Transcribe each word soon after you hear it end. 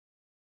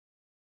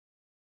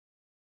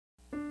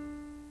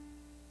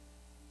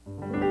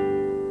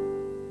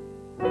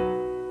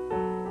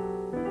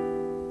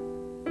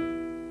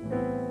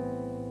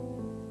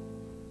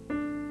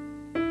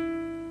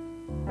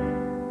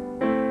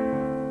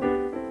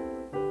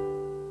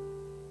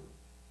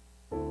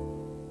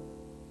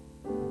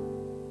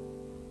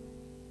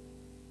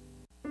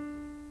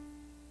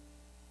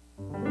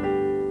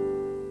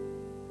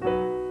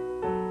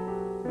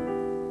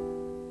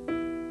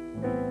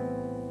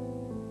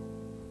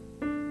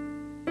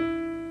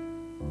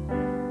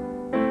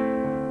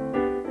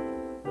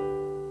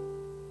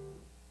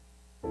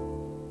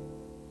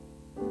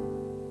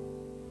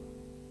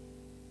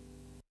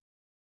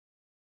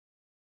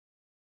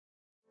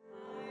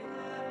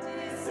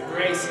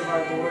of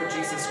our Lord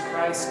Jesus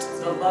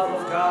Christ, the love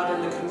of God,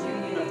 and the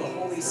communion of the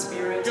Holy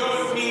Spirit.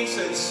 Go in peace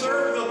and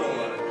serve the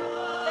Lord.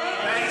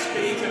 Thanks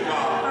be to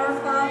God. Our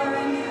Father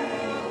in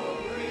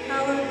heaven,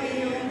 hallowed be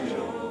your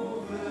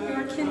name.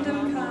 Your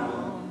kingdom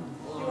come,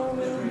 your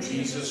will Through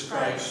Jesus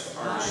Christ,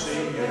 our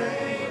Savior.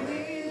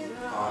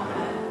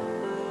 Amen.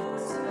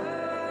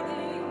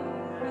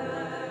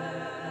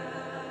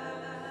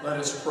 Let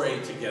us pray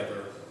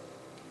together.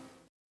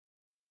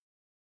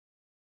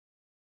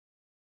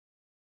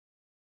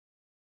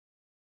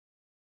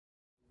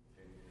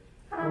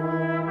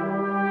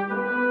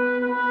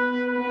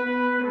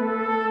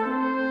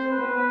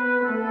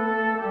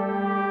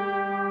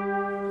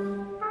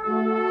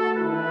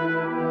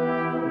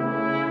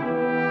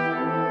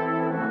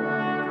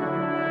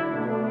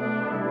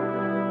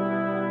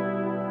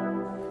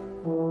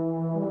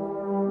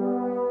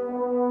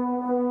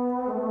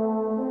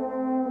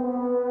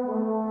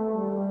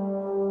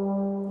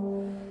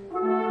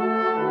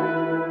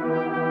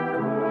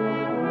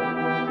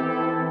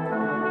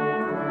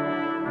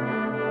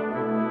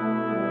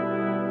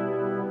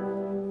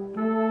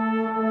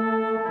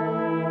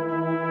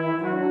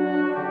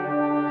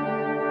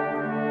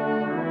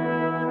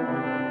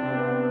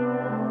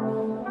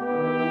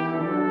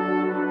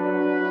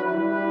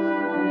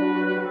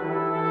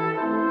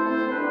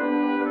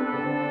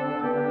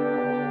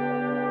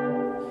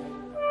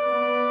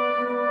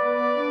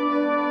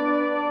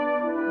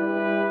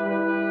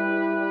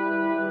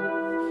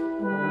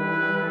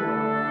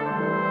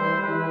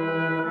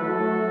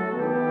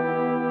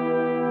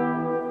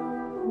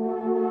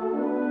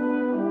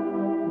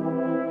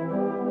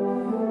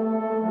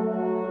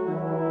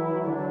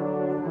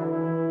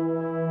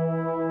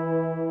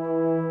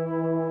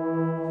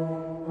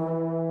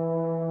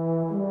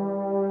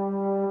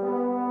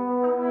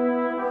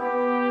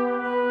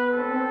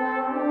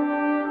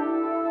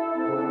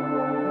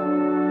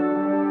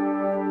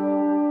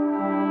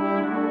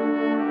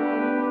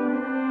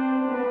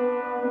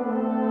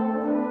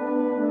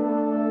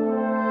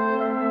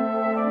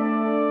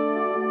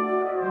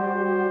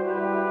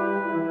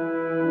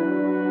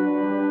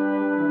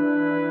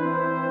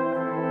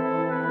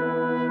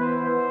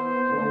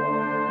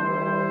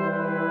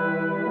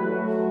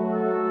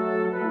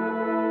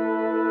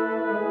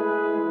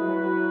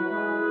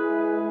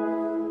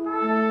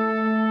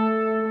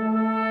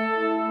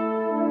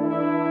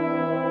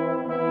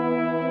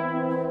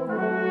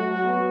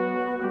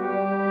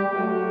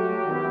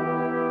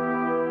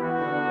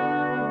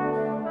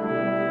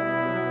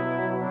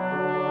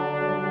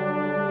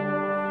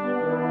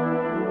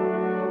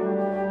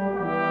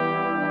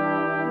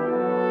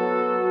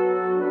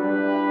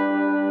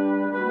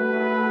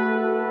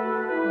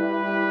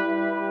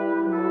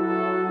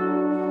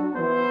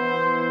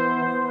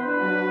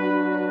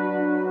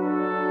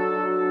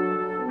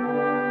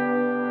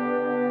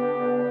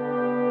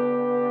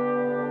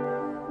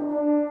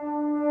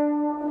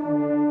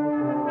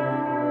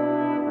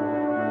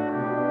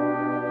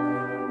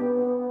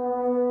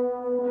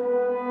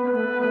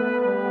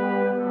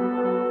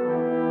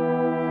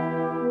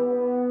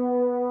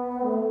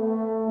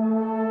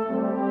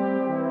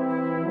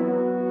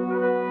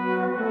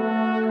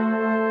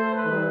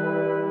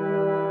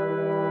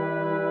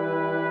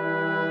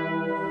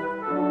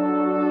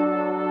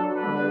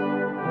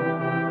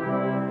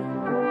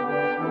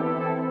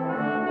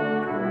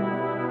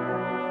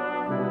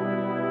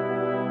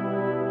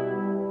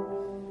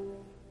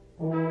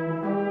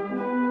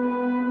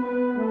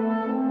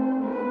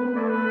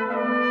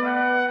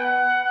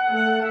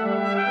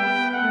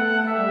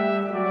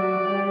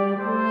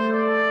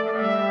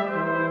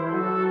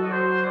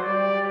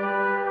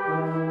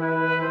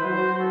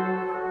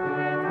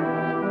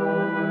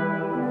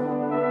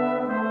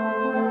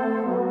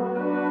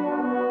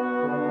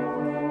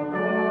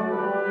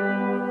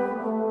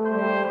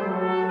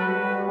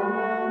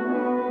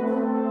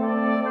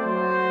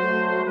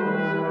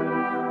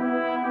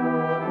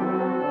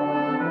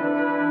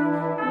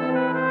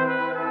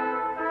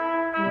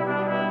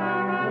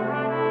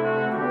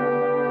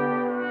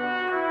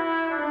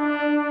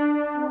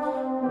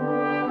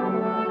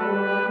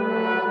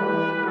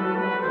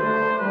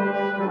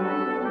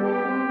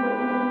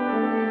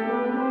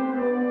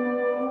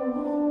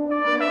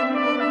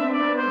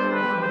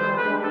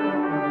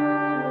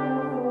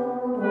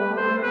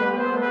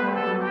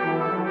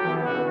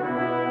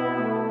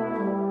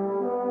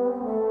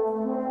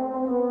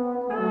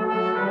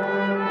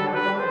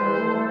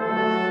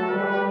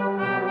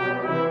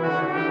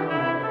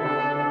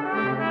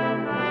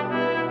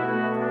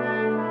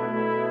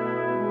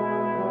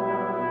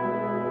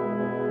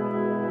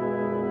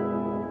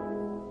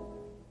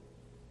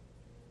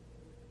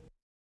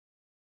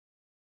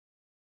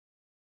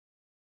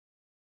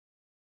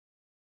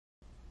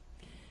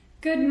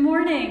 Good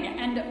morning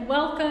and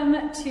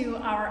welcome to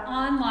our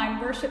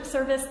online worship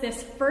service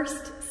this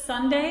first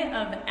Sunday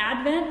of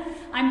Advent.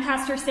 I'm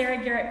Pastor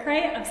Garrett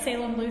Krey of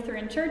Salem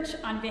Lutheran Church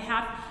on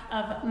behalf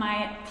of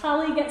my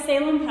colleague at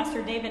Salem,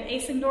 Pastor David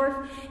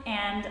Asendorf,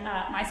 and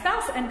my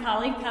spouse and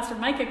colleague, Pastor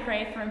Micah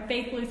Krey from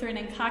Faith Lutheran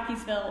in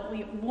Cockeysville.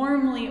 We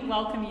warmly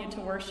welcome you to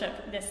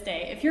worship this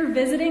day. If you're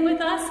visiting with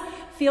us,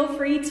 feel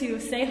free to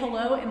say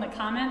hello in the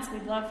comments.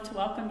 We'd love to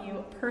welcome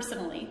you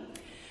personally.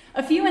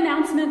 A few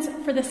announcements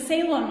for the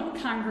Salem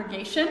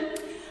congregation.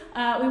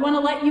 We want to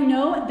let you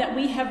know that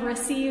we have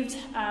received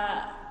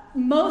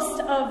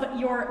most of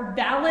your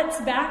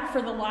ballots back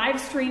for the live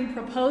stream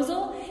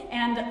proposal,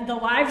 and the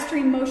live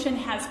stream motion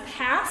has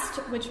passed,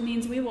 which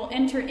means we will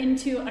enter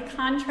into a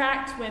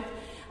contract with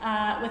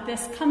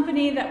this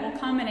company that will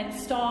come and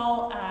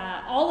install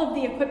all of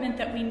the equipment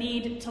that we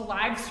need to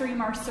live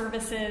stream our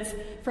services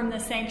from the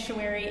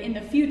sanctuary in the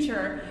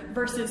future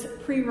versus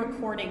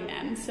pre-recording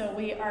them. So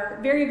we are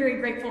very, very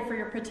grateful for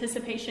your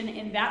participation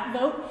in that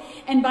vote.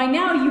 And by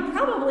now you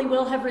probably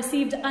will have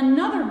received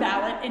another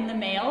ballot in the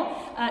mail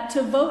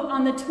to vote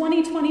on the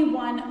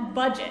 2021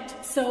 budget.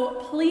 So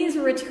please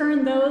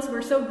return those.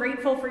 We're so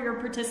grateful for your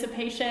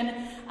participation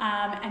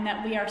and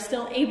that we are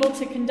still able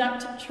to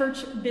conduct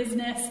church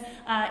business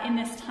in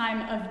this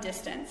time of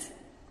distance.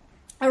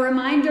 A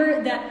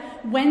reminder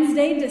that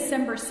Wednesday,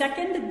 December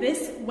 2nd,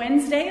 this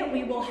Wednesday,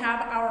 we will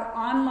have our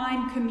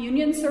online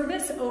communion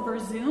service over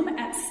Zoom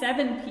at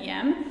 7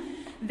 p.m.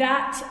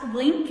 That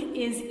link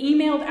is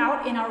emailed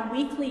out in our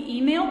weekly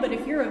email, but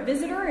if you're a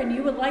visitor and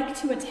you would like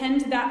to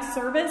attend that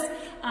service,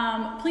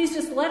 please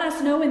just let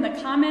us know in the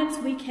comments.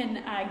 We can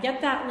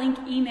get that link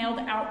emailed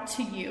out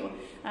to you.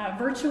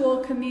 Virtual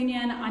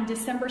communion on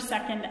December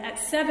 2nd at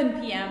 7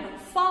 p.m.,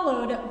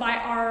 followed by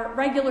our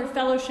regular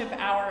fellowship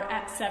hour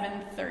at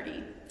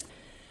 7:30.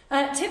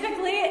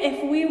 Typically,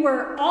 if we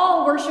were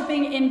all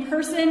worshiping in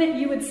person,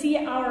 you would see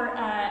our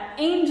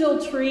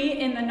angel tree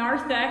in the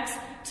narthex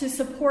to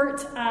support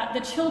the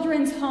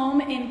children's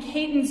home in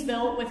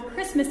Catonsville with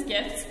Christmas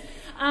gifts.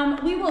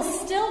 We will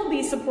still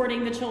be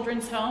supporting the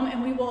children's home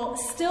and we will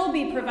still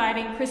be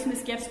providing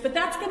Christmas gifts, but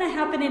that's going to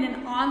happen in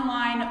an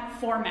online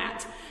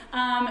format.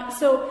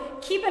 So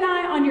keep an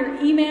eye on your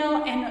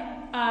email, and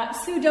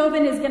Sue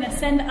Dovin is going to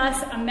send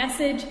us a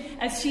message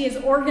as she is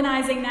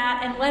organizing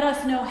that and let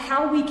us know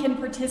how we can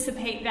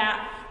participate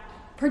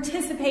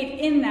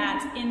in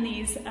that in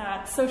these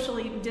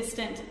socially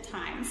distant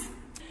times.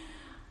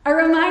 A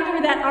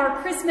reminder that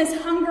our Christmas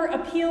Hunger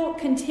Appeal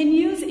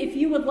continues. If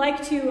you would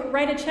like to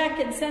write a check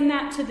and send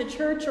that to the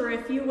church, or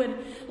if you would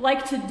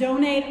like to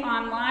donate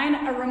online,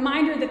 a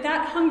reminder that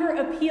that Hunger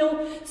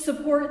Appeal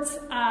supports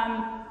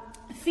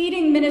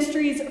feeding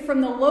ministries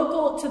from the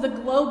local to the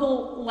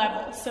global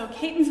level. So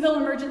Catonsville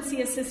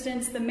Emergency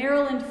Assistance, the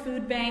Maryland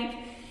Food Bank,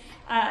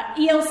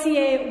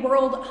 ELCA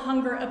World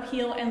Hunger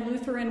Appeal, and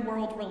Lutheran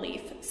World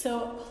Relief.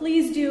 So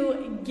please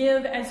do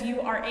give as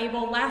you are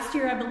able. Last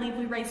year, I believe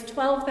we raised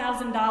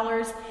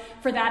 $12,000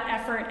 for that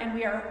effort, and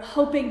we are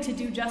hoping to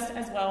do just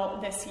as well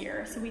this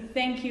year. So we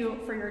thank you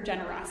for your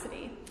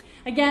generosity.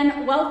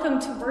 Again, welcome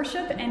to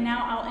worship, and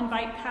now I'll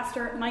invite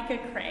Pastor Micah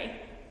Krey.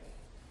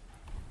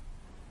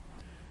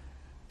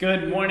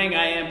 Good morning,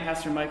 I am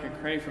Pastor Micah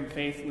Krey from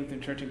Faith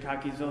Lutheran Church in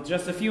Cockeysville.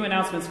 Just a few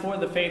announcements for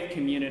the faith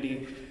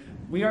community.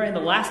 We are in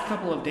the last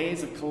couple of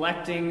days of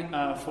collecting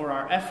for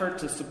our effort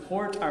to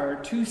support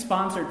our two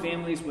sponsored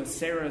families with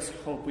Sarah's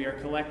Hope. We are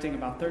collecting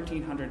about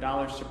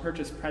 $1,300 to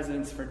purchase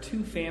presents for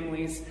two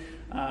families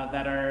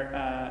that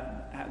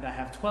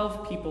have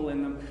 12 people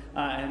in them,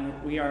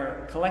 and we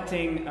are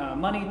collecting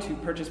money to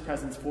purchase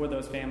presents for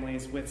those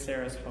families with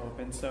Sarah's Hope.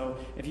 And so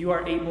if you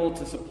are able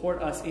to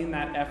support us in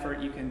that effort,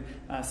 you can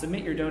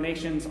submit your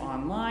donations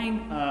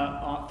online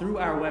through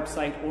our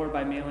website or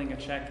by mailing a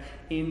check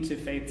into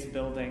Faith's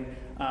building.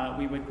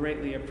 We would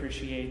greatly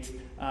appreciate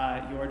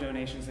your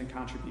donations and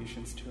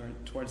contributions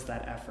towards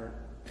that effort.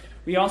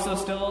 We also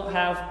still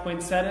have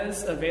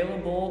poinsettias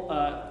available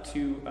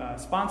to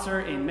sponsor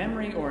in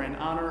memory or in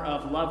honor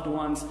of loved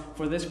ones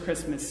for this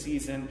Christmas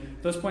season.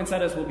 Those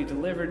poinsettias will be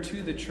delivered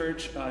to the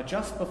church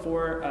just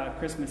before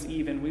Christmas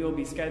Eve, and we will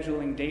be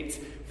scheduling dates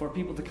for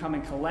people to come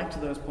and collect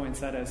those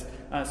poinsettias.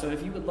 So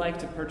if you would like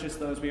to purchase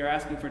those, we are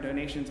asking for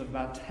donations of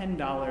about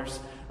 $10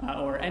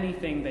 or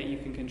anything that you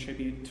can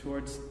contribute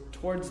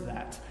towards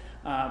that.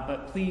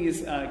 But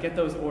please get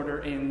those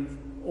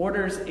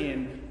orders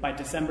in by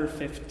December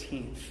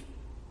 15th.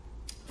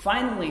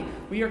 Finally,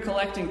 we are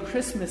collecting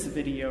Christmas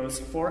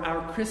videos for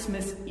our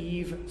Christmas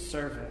Eve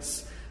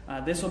service.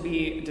 This will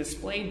be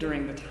displayed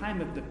during the time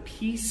of the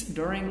peace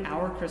during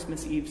our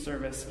Christmas Eve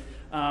service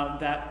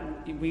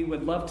that we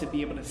would love to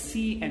be able to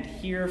see and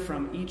hear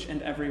from each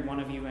and every one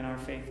of you in our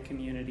faith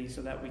community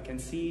so that we can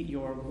see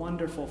your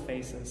wonderful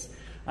faces.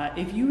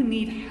 If you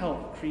need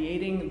help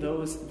creating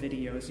those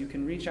videos, you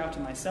can reach out to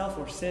myself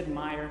or Sid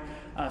Meyer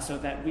so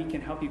that we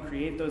can help you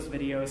create those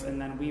videos,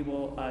 and then we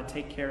will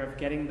take care of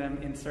getting them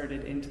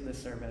inserted into the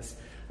service.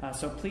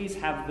 So please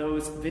have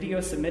those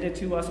videos submitted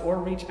to us or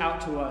reach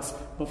out to us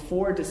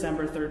before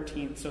December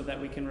 13th so that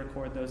we can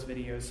record those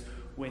videos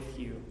with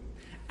you.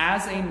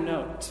 As a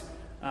note,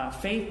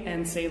 Faith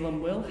and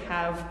Salem will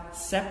have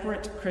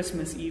separate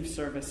Christmas Eve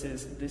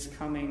services this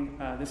coming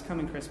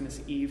Christmas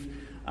Eve.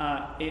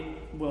 It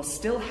will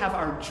still have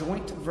our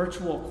joint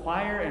virtual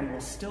choir and will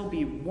still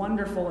be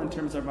wonderful in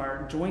terms of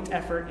our joint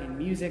effort in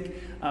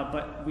music,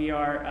 but we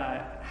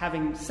are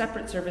having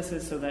separate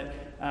services so that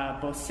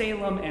both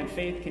Salem and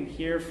Faith can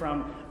hear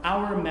from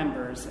our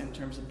members in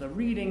terms of the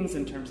readings,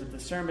 in terms of the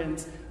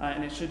sermons,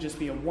 and it should just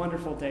be a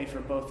wonderful day for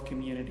both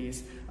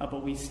communities.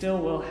 But we still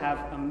will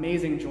have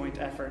amazing joint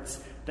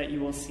efforts that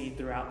you will see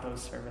throughout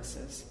those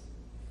services.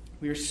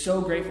 We are so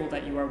grateful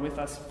that you are with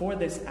us for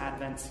this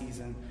Advent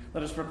season.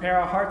 Let us prepare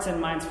our hearts and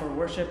minds for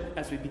worship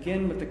as we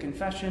begin with the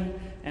confession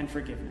and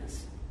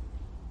forgiveness.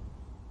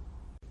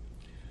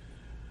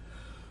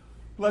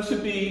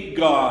 Blessed be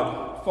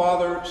God,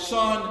 Father,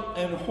 Son,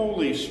 and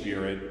Holy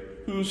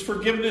Spirit, whose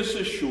forgiveness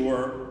is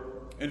sure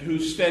and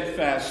whose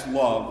steadfast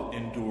love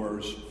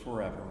endures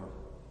forever.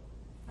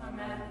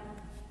 Amen.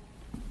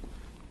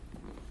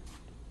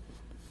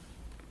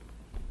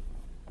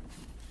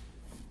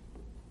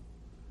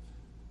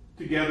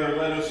 Together,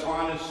 let us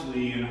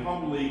honestly and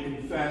humbly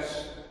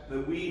confess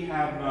that we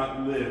have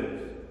not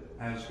lived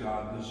as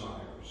God desires.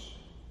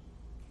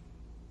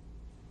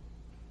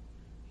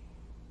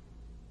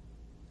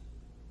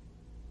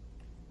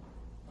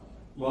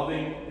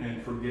 Loving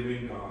and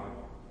forgiving God,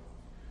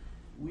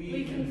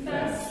 We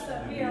confess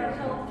that we are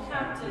held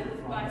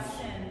captive by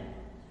sin.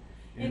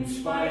 In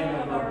spite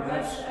of our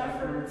best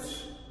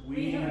efforts,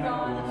 we have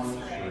gone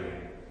astray.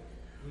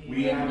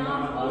 We have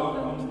not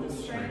welcomed the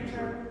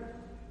stranger.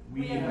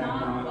 We have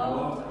not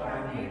loved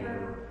our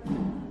neighbor.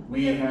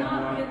 We have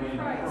not been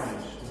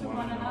Christ to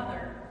one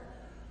another.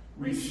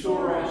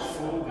 Restore us,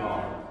 O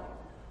God.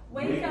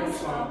 Wake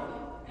us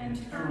up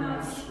and turn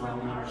us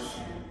from our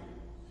sin.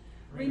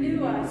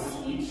 Renew us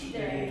each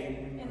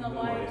day in the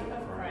light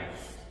of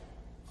Christ.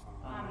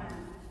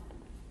 Amen.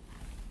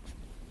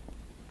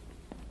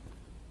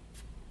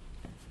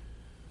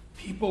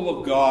 people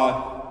of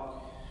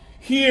God,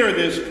 hear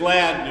this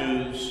glad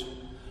news.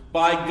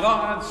 By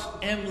God's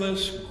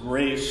endless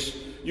grace,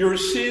 your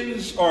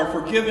sins are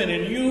forgiven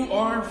and you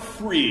are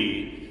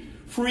free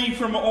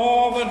from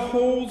all that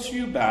holds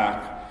you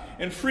back,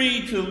 and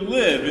free to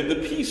live in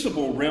the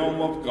peaceable realm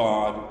of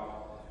God.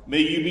 May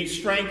you be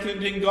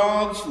strengthened in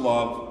God's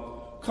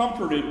love,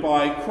 comforted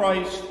by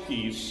Christ's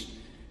peace,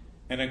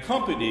 and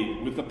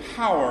accompanied with the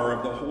power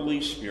of the Holy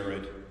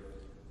Spirit.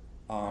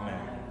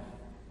 Amen.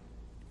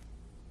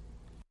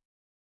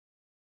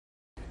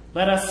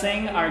 Let us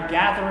sing our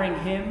gathering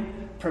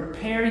hymn,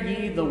 Prepare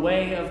Ye the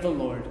Way of the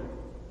Lord.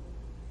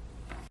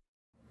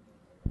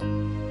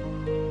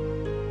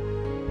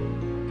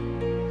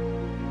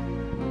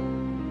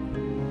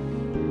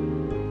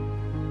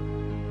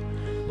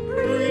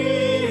 Prepare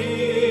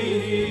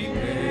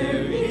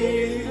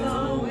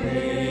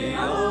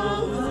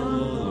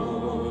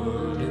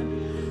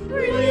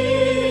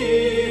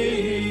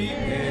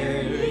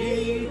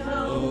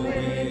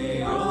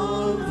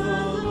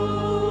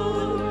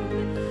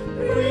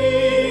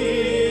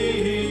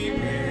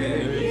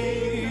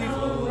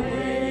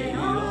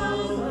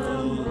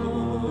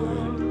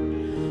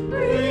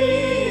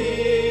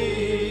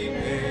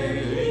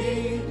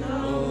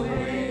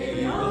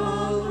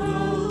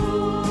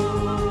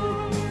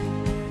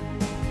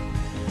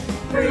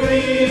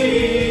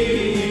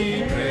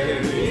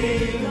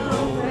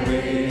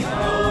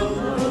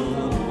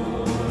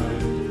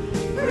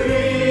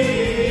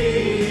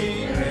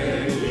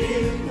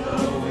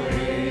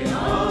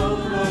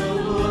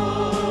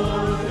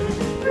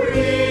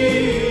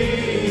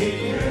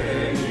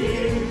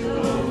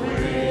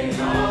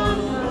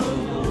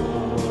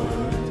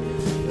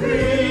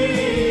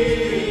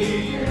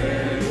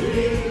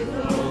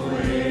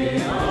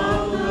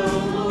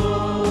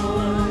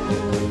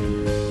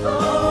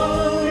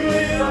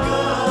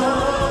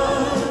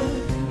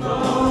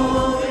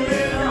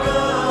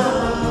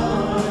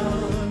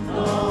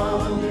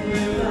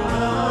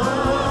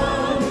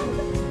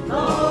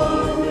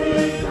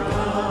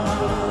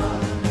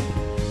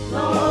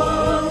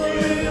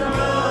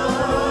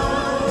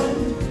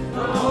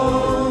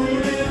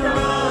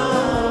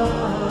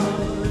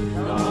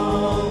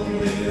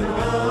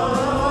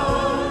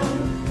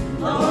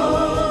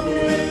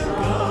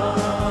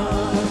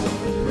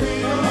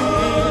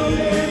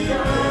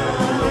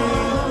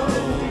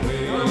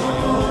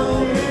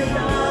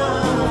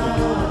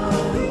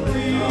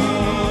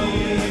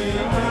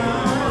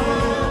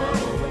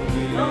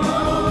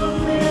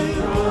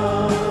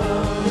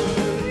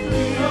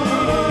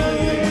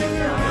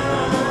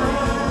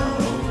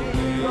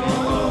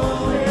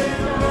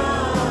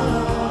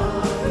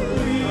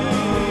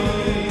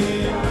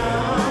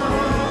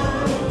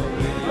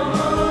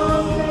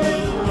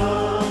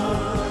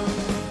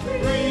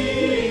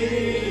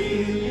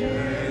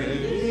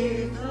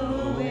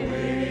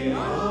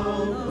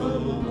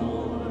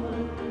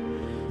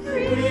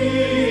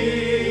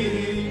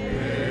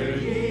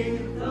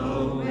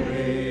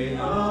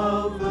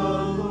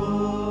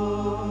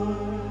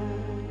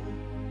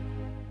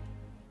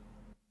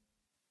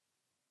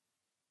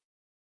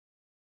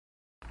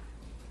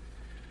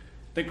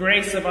The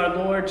grace of our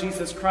Lord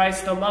Jesus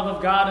Christ, the love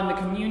of God, and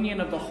the communion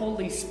of the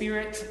Holy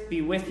Spirit be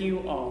with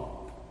you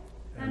all.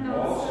 And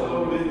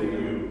also with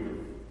you.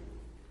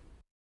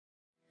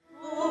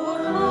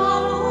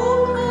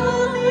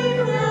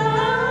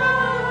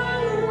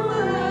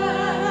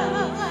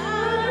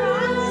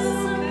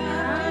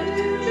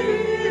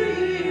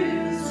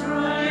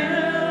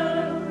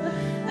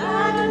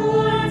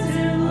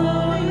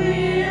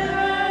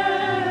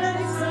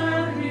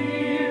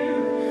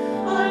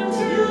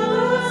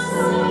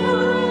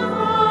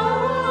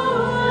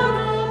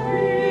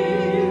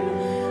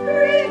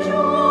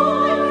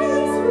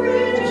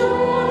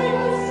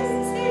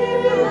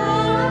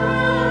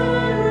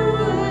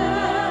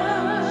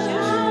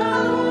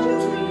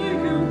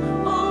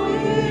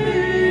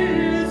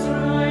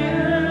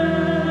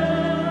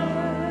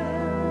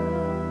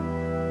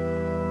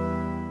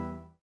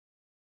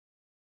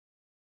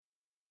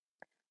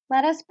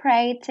 Let us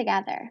pray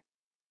together.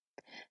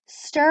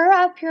 Stir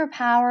up your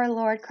power,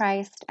 Lord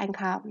Christ, and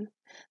come.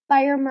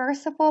 By your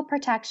merciful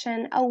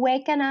protection,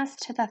 awaken us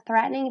to the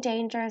threatening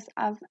dangers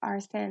of our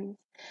sins,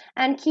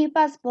 and keep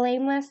us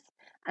blameless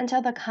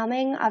until the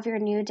coming of your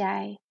new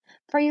day.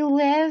 For you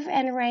live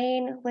and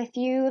reign with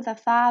you, the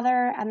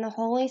Father and the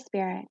Holy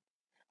Spirit,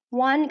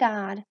 one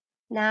God,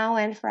 now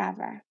and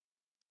forever.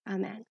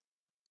 Amen.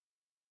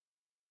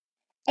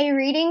 A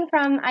reading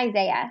from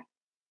Isaiah.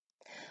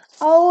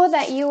 Oh,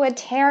 that you would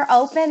tear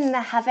open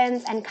the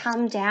heavens and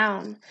come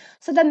down,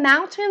 so the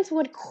mountains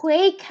would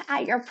quake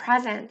at your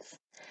presence,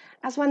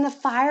 as when the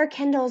fire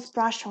kindles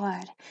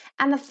brushwood,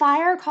 and the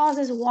fire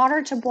causes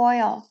water to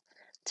boil,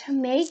 to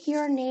make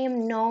your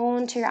name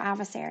known to your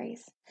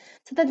adversaries,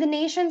 so that the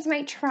nations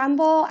might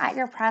tremble at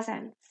your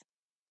presence.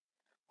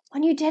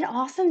 When you did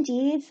awesome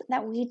deeds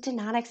that we did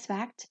not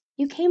expect,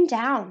 you came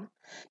down.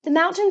 The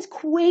mountains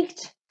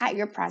quaked at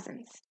your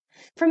presence.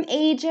 From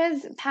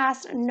ages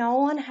past, no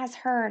one has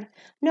heard,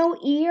 no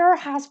ear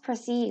has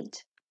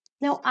perceived,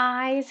 no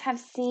eyes have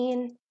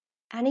seen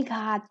any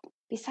God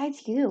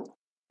besides you,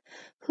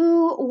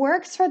 who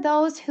works for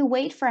those who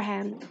wait for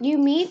him. You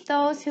meet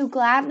those who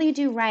gladly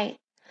do right,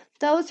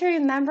 those who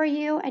remember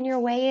you and your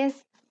ways.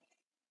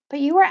 But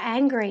you were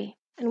angry,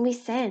 and we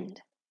sinned.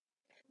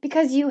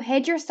 Because you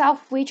hid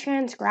yourself, we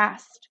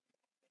transgressed.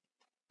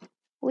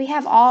 We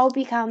have all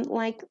become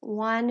like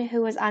one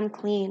who is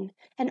unclean,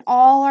 and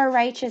all our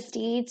righteous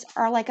deeds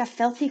are like a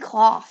filthy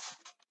cloth.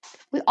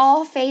 We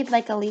all fade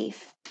like a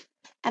leaf,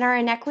 and our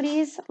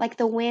iniquities, like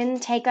the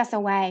wind, take us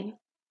away.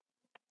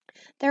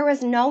 There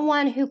was no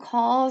one who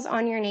calls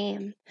on your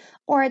name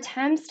or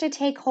attempts to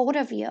take hold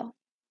of you,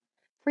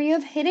 for you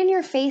have hidden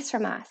your face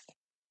from us,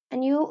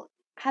 and you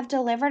have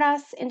delivered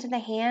us into the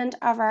hand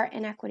of our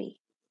iniquity.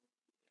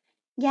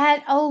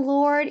 Yet, O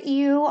Lord,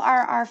 you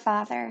are our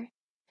Father.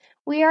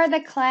 We are the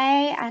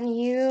clay, and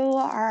you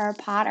are our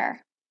potter.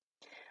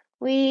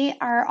 We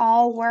are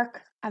all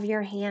work of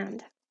your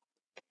hand.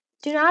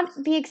 Do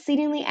not be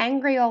exceedingly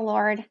angry, O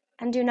Lord,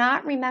 and do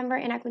not remember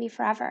iniquity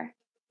forever.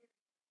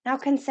 Now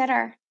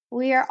consider,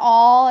 we are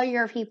all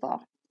your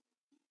people.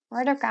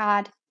 Word of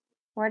God,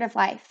 word of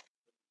life.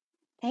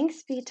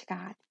 Thanks be to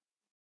God.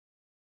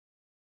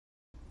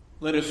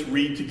 Let us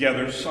read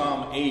together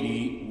Psalm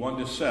 80,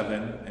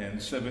 1-7, and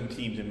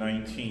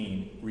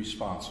 17-19,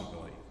 responsibly.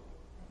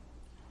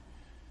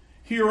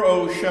 Hear,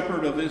 O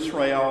shepherd of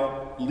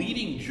Israel,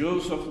 leading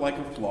Joseph like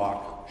a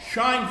flock,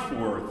 shine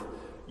forth,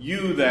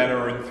 you that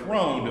are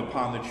enthroned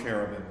upon the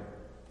cherubim.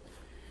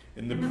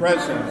 In the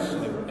presence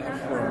of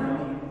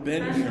Ephraim,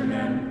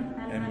 Benjamin,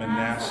 and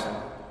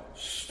Manasseh,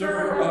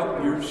 stir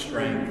up your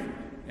strength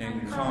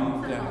and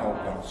come to help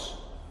us.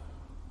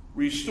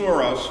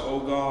 Restore us, O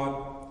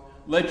God.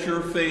 Let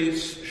your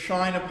face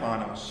shine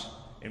upon us,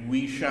 and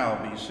we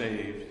shall be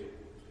saved.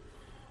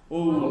 O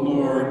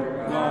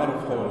Lord, God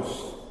of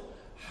hosts,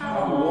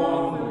 how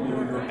long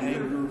will your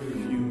anger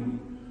fume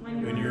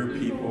when your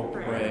people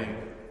pray?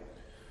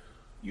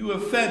 You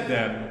have fed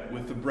them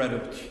with the bread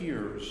of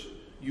tears.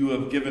 You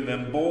have given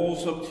them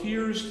bowls of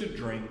tears to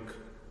drink.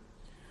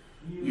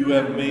 You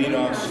have made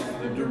us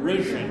the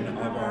derision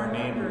of our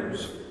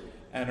neighbors,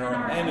 and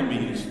our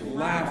enemies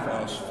laugh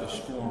us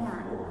to scorn.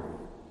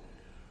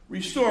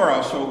 Restore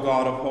us, O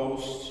God of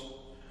hosts.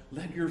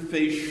 Let your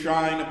face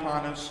shine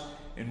upon us,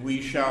 and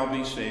we shall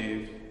be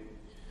saved.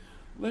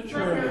 Let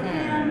your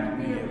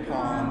hand be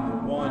upon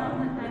the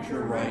one at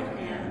your right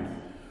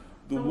hand,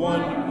 the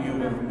one you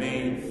have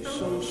made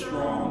so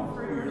strong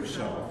for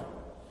yourself.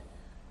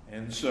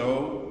 And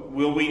so,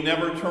 will we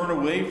never turn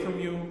away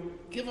from you?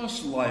 Give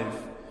us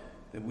life,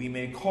 that we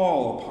may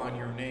call upon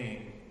your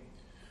name.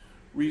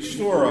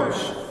 Restore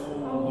us,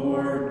 O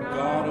Lord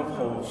God of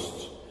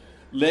hosts.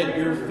 Let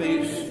your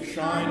face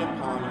shine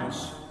upon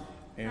us,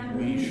 and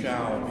we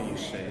shall be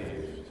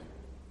saved.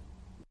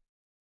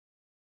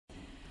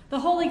 The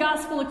Holy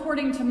Gospel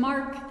according to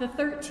Mark, the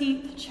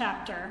 13th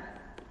chapter.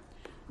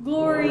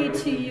 Glory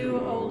to you,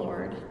 O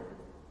Lord.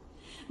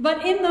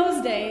 But in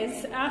those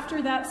days,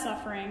 after that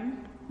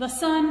suffering, the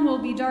sun will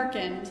be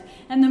darkened,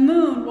 and the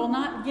moon will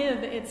not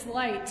give its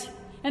light,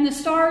 and the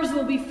stars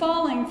will be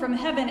falling from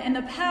heaven, and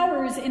the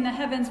powers in the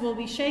heavens will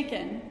be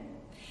shaken.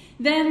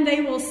 Then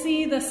they will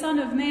see the Son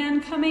of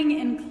Man coming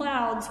in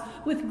clouds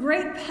with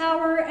great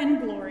power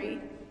and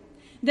glory.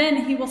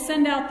 Then he will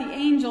send out the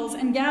angels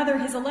and gather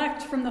his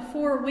elect from the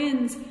four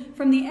winds,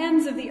 from the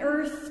ends of the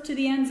earth to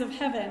the ends of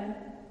heaven.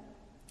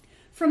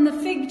 From the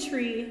fig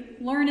tree,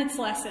 learn its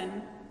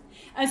lesson.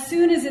 As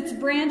soon as its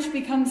branch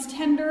becomes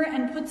tender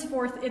and puts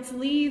forth its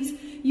leaves,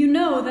 you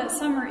know that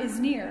summer is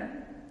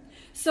near.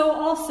 So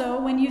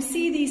also, when you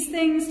see these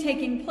things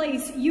taking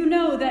place, you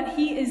know that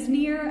he is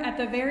near at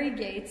the very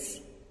gates.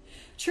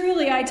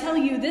 Truly, I tell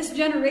you, this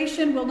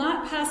generation will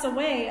not pass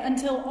away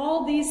until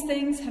all these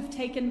things have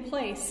taken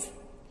place.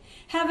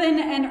 Heaven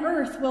and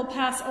earth will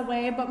pass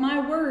away, but my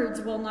words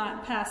will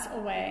not pass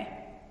away.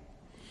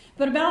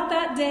 But about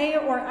that day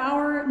or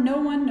hour no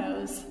one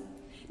knows,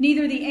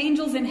 neither the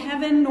angels in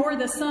heaven nor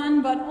the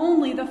Son, but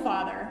only the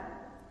Father.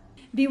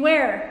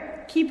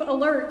 Beware, keep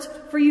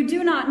alert, for you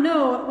do not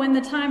know when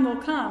the time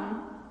will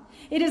come.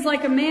 It is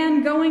like a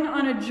man going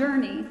on a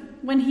journey,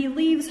 when he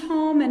leaves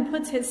home and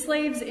puts his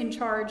slaves in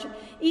charge,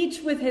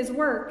 each with his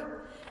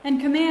work, and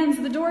commands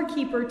the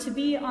doorkeeper to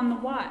be on the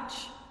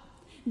watch.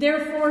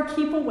 Therefore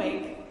keep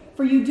awake,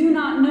 for you do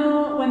not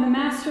know when the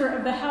master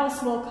of the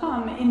house will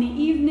come, in the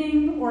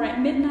evening, or at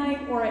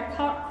midnight, or at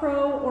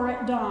cockcrow, or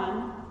at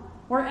dawn,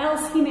 or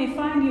else he may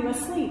find you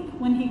asleep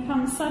when he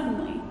comes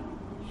suddenly.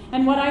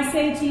 And what I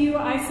say to you,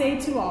 I say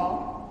to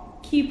all,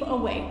 keep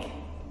awake.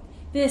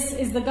 This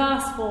is the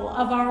gospel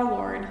of our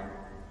Lord.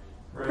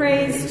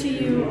 Praise to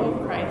you, O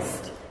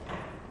Christ.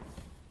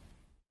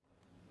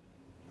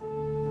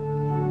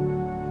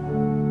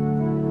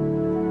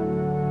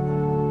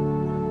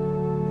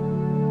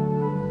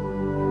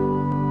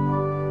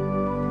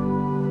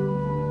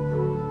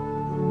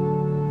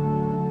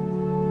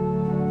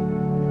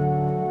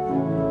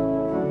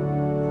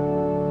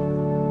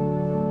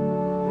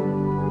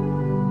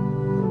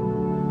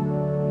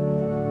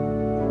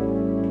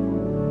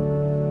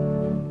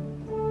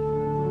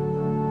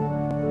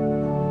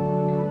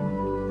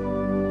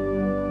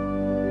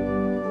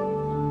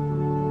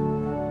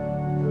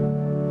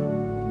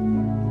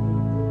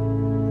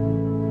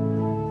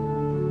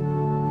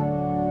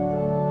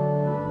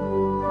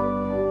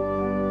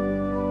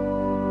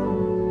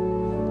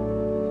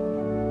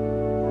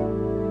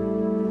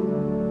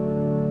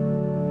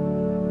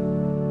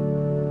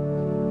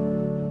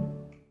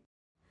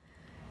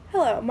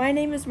 Hello, my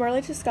name is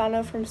Marley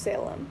Toscano from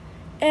Salem,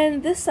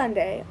 and this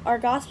Sunday, our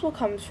gospel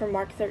comes from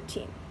Mark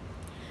 13.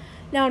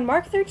 Now in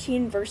Mark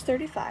 13, verse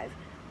 35,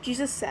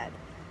 Jesus said,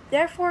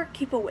 "Therefore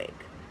keep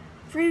awake,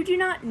 for you do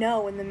not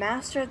know when the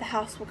master of the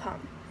house will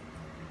come."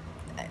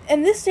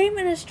 And this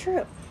statement is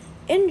true.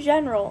 In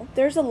general,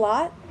 there's a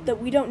lot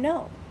that we don't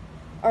know.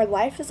 Our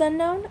life is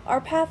unknown,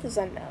 our path is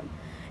unknown,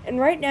 and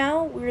right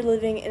now we're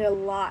living in a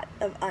lot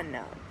of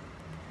unknown.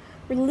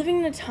 We're living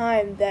in a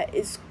time that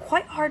is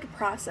quite hard to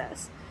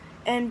process,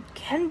 and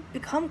can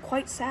become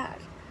quite sad.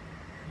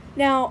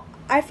 Now,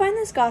 I find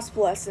this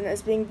gospel lesson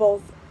as being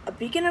both a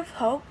beacon of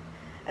hope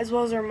as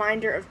well as a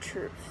reminder of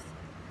truth.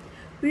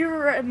 We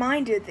are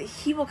reminded that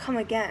he will come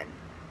again.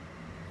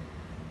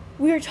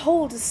 We are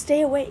told to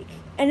stay awake,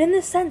 and in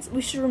this sense,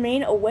 we should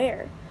remain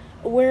aware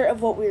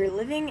of what we are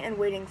living and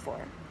waiting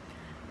for,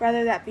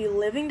 whether that be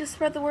living to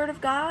spread the word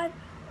of God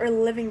or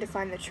living to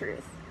find the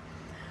truth.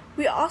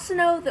 We also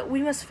know that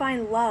we must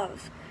find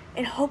love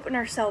and hope in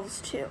ourselves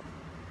too.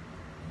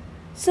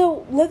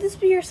 So let this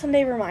be your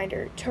Sunday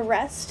reminder to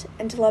rest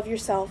and to love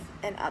yourself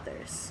and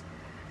others.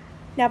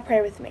 Now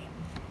pray with me.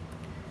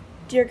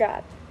 Dear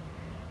God,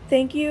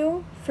 thank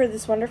you for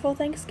this wonderful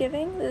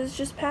Thanksgiving that has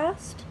just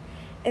passed,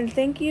 and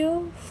thank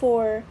you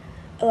for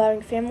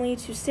allowing family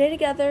to stay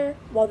together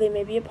while they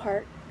may be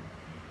apart,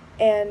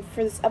 and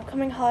for this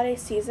upcoming holiday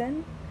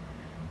season,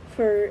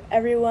 for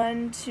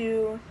everyone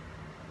to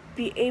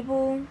be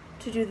able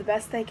to do the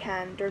best they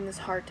can during this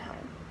hard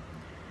time.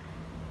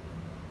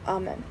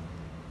 Amen.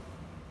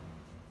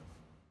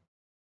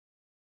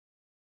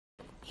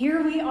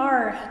 Here we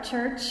are,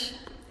 church,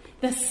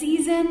 the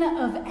season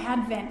of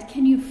Advent.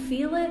 Can you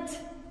feel it?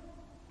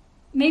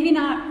 Maybe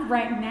not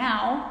right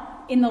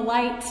now in the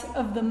light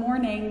of the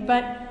morning,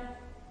 but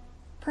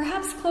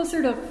perhaps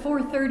closer to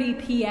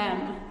 4:30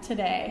 p.m.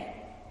 today.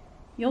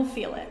 You'll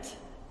feel it.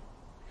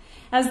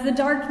 As the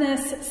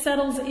darkness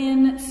settles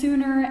in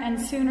sooner and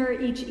sooner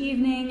each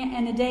evening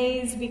and the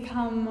days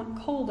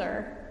become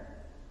colder.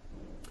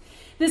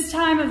 This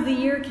time of the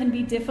year can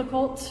be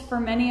difficult for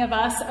many of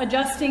us,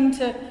 adjusting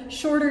to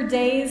shorter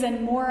days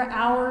and more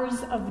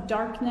hours of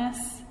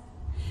darkness.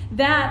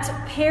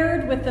 That,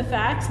 paired with the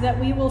fact that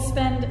we will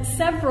spend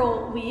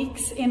several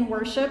weeks in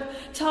worship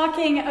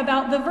talking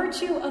about the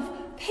virtue of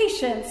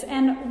patience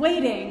and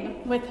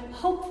waiting with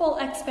hopeful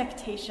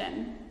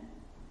expectation.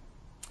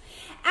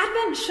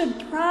 Advent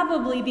should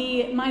probably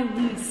be my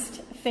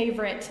least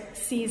favorite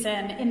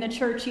season in the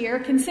church year,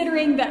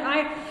 considering that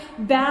I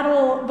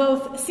battle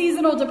both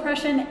seasonal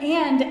depression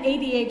and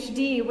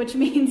ADHD, which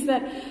means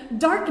that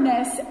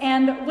darkness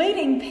and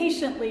waiting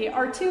patiently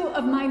are two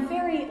of my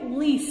very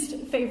least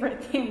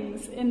favorite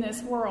things in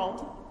this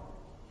world.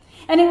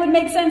 And it would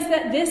make sense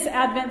that this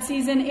Advent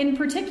season in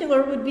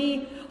particular would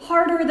be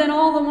harder than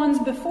all the ones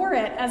before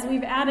it, as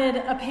we've added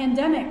a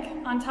pandemic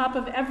on top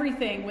of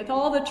everything, with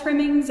all the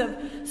trimmings of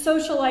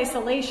social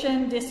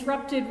isolation,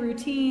 disrupted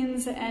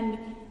routines, and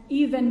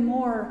even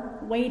more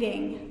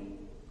waiting.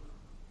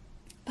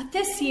 But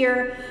this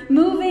year,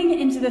 moving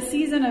into the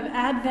season of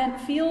Advent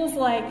feels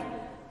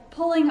like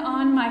pulling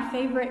on my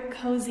favorite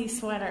cozy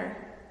sweater.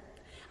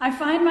 I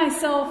find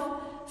myself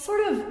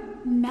sort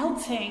of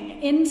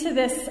melting into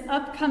this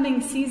upcoming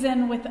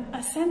season with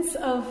a sense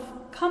of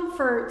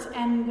comfort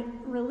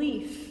and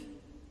relief.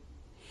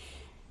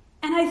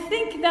 And I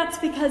think that's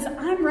because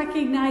I'm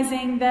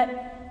recognizing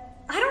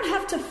that I don't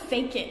have to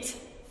fake it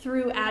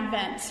through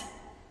Advent.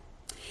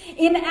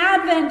 In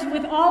Advent,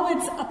 with all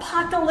its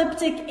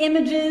apocalyptic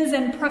images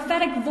and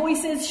prophetic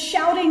voices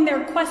shouting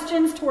their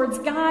questions towards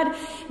God,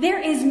 there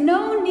is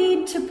no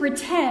need to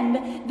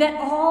pretend that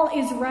all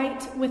is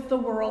right with the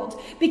world,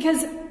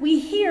 because we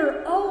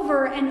hear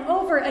over and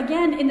over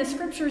again in the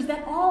scriptures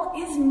that all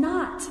is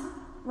not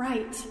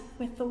right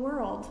with the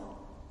world,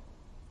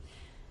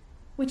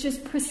 which is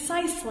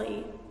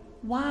precisely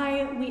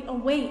why we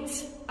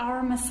await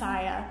our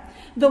Messiah,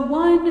 the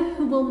one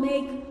who will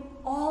make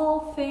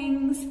all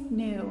things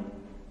new.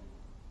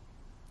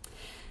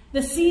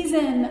 The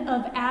season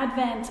of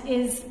Advent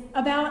is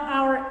about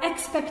our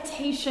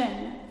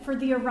expectation for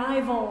the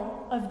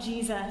arrival of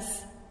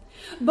Jesus,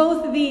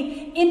 both the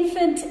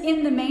infant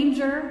in the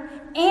manger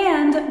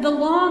and the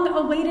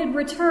long-awaited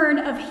return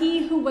of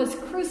he who was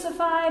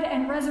crucified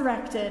and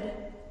resurrected,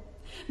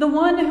 the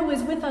one who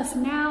is with us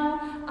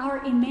now,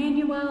 our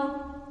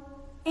Emmanuel,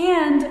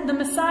 and the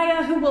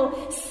Messiah who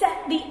will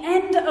set the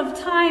end of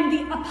time,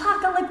 the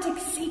apocalyptic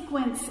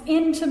sequence,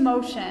 into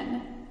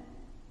motion.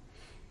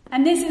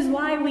 And this is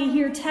why we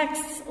hear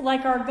texts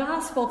like our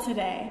gospel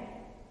today.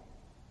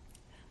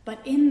 But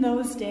in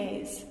those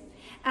days,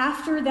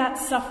 after that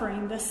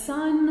suffering, the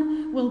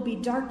sun will be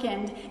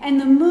darkened,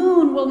 and the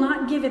moon will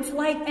not give its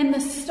light, and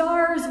the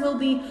stars will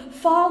be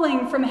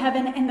falling from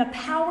heaven, and the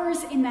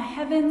powers in the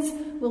heavens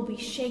will be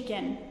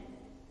shaken.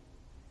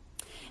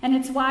 And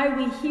it's why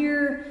we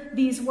hear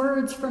these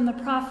words from the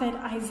prophet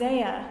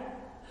Isaiah.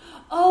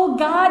 Oh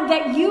God,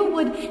 that you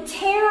would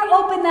tear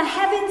open the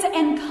heavens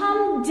and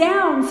come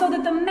down so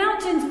that the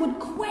mountains would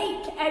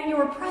quake at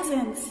your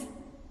presence.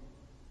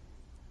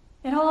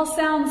 It all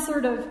sounds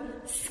sort of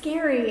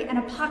scary and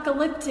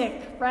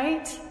apocalyptic,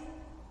 right?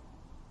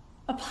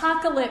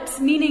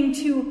 Apocalypse meaning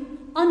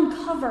to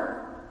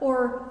uncover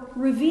or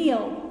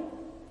reveal.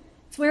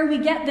 It's where we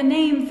get the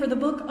name for the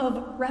book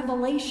of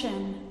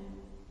Revelation.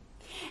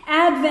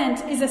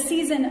 Advent is a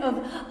season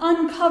of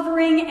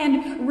uncovering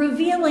and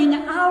revealing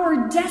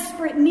our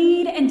desperate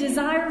need and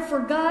desire for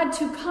God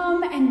to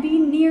come and be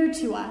near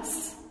to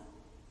us.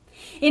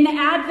 In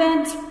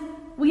Advent,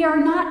 we are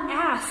not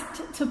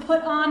asked to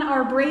put on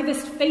our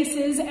bravest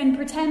faces and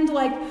pretend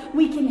like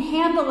we can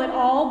handle it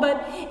all,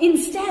 but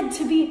instead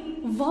to be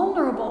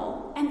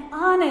vulnerable and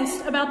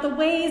honest about the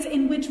ways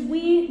in which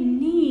we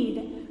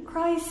need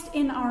Christ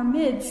in our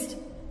midst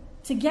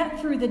to get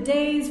through the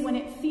days when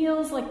it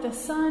feels like the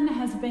sun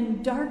has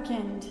been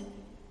darkened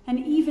and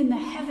even the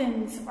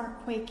heavens are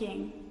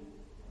quaking.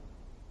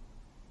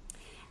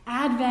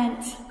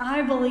 Advent,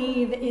 I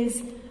believe,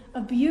 is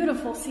a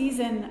beautiful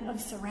season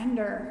of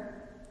surrender,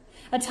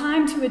 a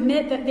time to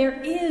admit that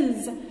there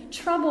is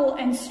trouble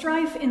and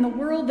strife in the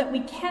world that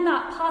we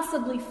cannot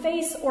possibly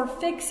face or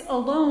fix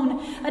alone,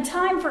 a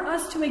time for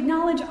us to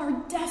acknowledge our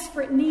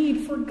desperate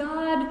need for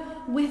God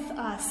with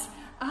us,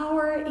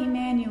 our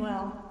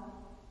Emmanuel.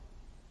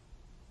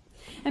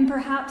 And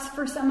perhaps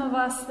for some of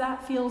us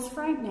that feels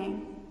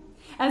frightening,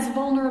 as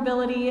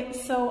vulnerability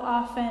so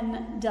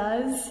often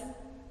does.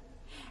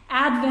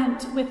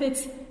 Advent, with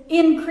its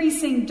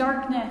increasing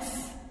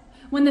darkness,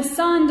 when the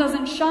sun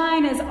doesn't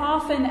shine as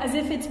often as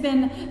if it's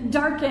been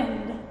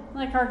darkened,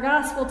 like our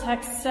gospel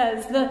text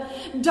says, the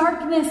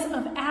darkness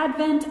of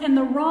Advent and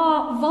the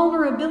raw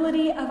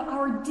vulnerability of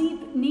our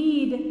deep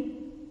need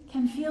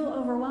can feel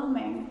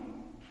overwhelming.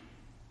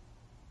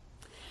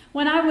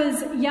 When I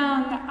was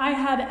young, I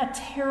had a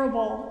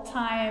terrible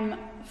time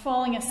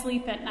falling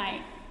asleep at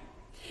night.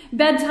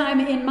 Bedtime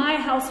in my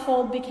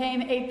household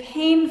became a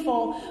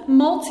painful,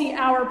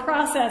 multi-hour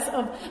process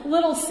of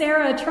little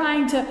Sarah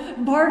trying to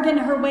bargain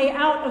her way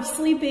out of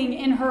sleeping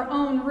in her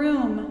own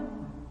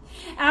room.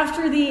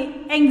 After the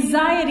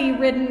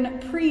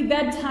anxiety-ridden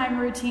pre-bedtime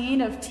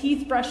routine of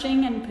teeth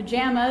brushing and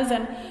pajamas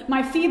and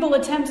my feeble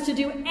attempts to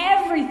do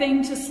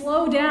everything to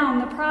slow down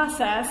the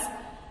process,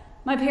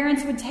 my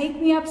parents would take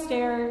me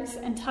upstairs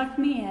and tuck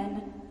me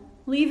in,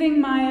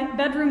 leaving my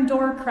bedroom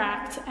door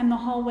cracked and the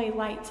hallway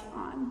light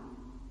on.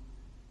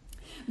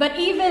 But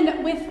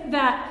even with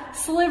that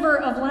sliver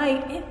of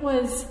light, it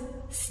was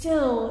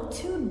still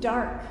too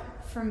dark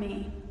for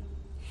me.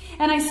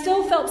 And I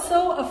still felt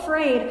so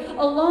afraid,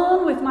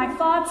 alone with my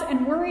thoughts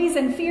and worries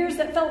and fears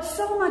that felt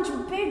so much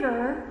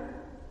bigger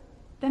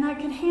than I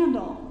could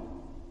handle.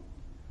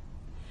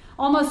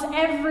 Almost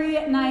every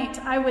night,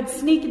 I would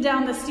sneak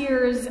down the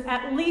stairs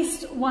at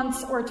least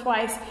once or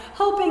twice,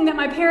 hoping that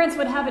my parents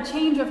would have a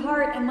change of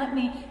heart and let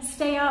me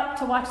stay up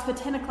to watch the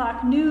 10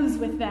 o'clock news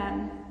with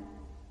them,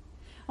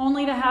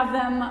 only to have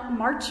them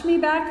march me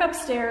back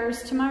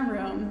upstairs to my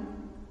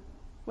room,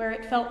 where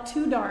it felt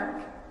too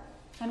dark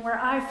and where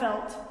I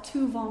felt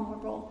too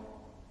vulnerable.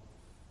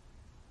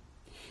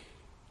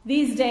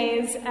 These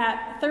days,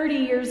 at 30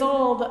 years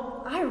old,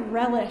 I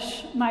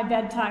relish my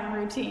bedtime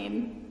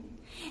routine.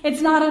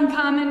 It's not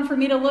uncommon for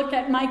me to look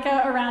at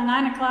Micah around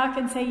 9 o'clock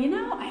and say,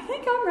 I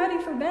think I'm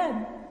ready for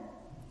bed.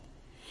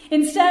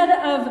 Instead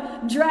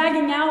of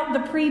dragging out the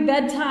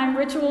pre-bedtime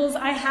rituals,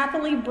 I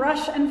happily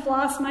brush and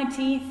floss my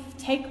teeth,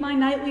 take my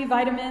nightly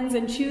vitamins,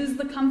 and choose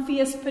the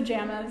comfiest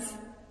pajamas.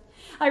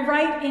 I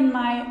write in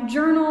my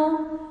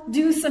journal,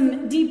 do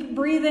some deep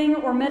breathing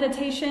or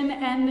meditation,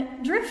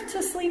 and drift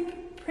to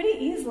sleep pretty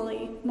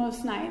easily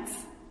most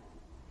nights.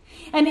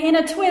 And in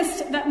a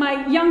twist that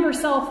my younger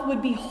self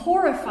would be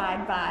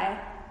horrified by,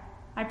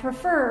 I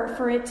prefer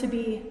for it to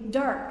be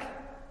dark,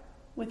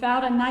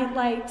 without a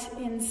nightlight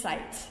in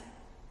sight.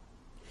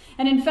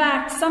 And in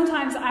fact,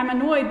 sometimes I'm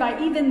annoyed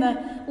by even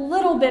the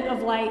little bit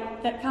of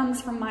light that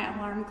comes from my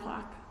alarm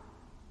clock.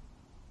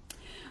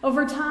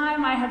 Over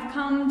time, I have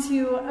come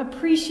to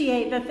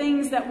appreciate the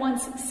things that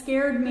once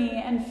scared me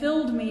and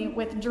filled me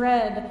with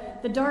dread,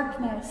 the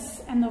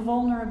darkness and the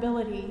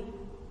vulnerability.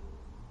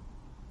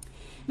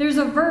 There's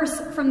a verse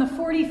from the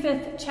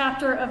 45th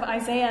chapter of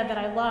Isaiah that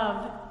I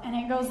love, and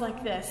it goes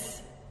like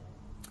this: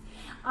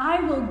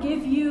 I will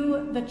give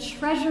you the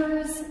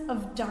treasures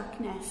of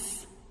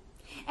darkness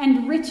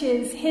and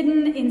riches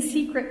hidden in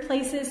secret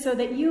places, so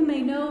that you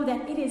may know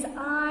that it is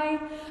I,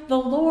 the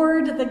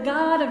Lord, the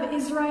God of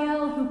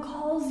Israel, who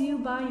calls you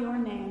by your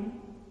name.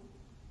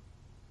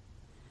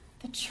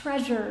 The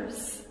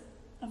treasures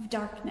of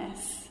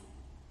darkness.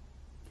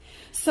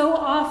 So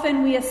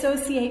often we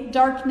associate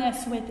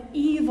darkness with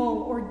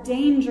evil or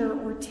danger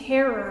or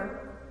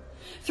terror.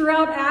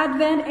 Throughout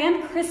Advent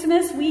and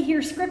Christmas, we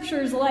hear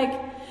scriptures like,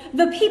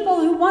 the people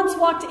who once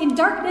walked in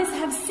darkness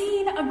have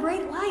seen a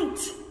great light.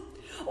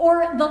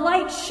 Or the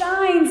light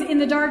shines in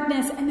the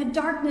darkness, and the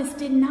darkness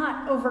did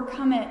not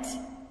overcome it.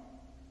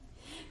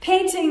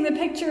 Painting the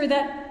picture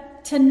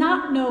that to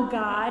not know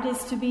God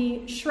is to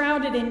be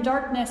shrouded in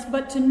darkness,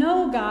 but to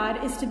know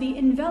God is to be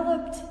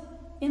enveloped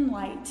in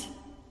light.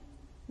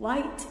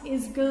 Light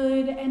is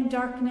good and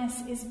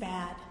darkness is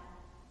bad.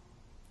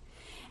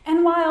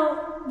 And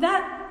while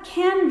that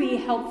can be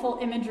helpful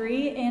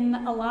imagery in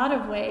a lot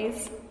of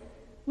ways,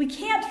 we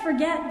can't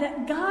forget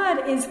that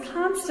God is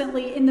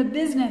constantly in the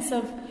business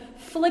of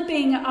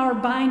flipping our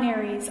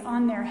binaries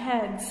on their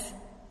heads,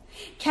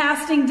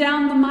 casting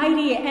down the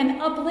mighty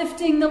and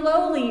uplifting the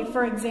lowly,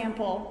 for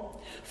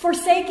example,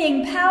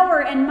 forsaking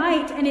power and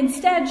might and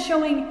instead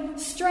showing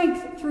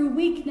strength through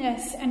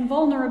weakness and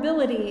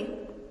vulnerability.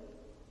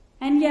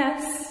 And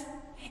yes,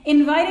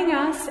 inviting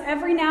us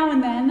every now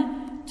and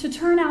then to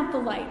turn out the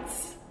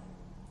lights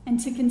and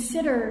to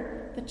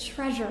consider the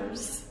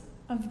treasures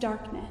of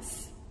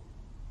darkness.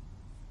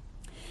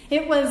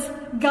 It was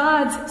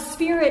God's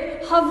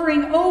Spirit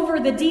hovering over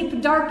the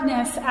deep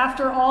darkness,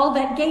 after all,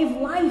 that gave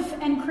life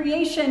and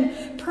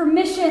creation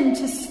permission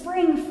to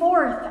spring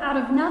forth out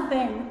of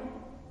nothing.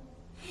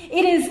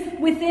 It is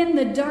within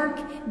the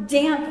dark,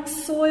 damp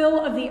soil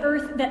of the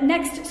earth that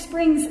next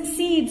spring's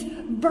seeds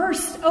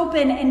burst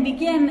open and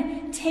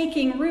begin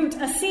taking root,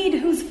 a seed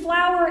whose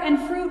flower and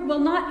fruit will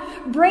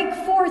not break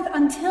forth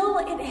until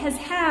it has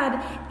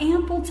had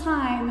ample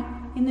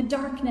time in the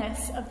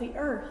darkness of the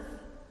earth.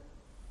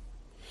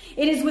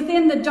 It is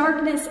within the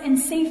darkness and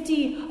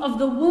safety of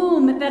the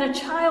womb that a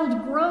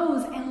child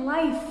grows and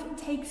life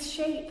takes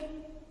shape.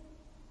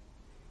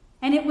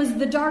 And it was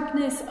the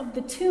darkness of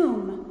the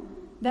tomb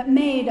that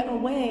made a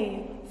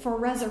way for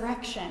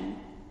resurrection.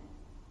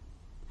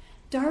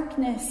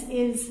 Darkness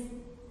is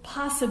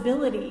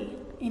possibility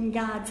in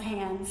God's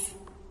hands.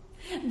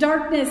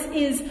 Darkness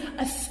is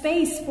a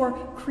space for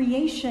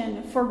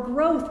creation, for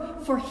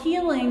growth, for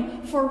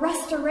healing, for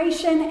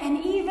restoration,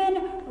 and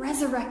even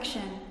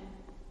resurrection.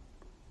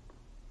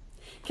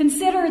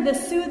 Consider the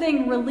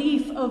soothing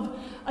relief of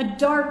a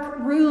dark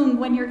room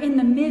when you're in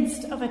the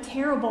midst of a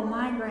terrible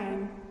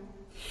migraine.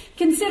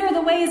 Consider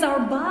the ways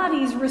our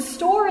bodies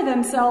restore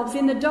themselves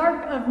in the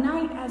dark of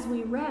night as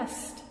we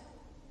rest.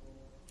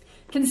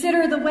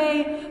 Consider the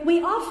way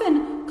we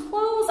often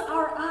close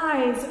our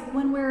eyes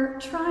when we're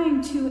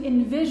trying to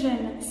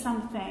envision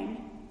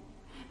something.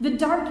 The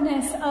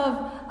darkness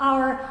of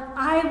our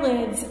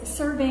eyelids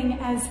serving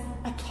as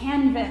a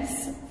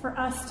canvas for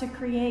us to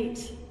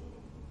create.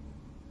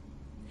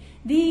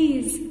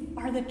 These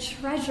are the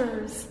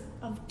treasures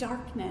of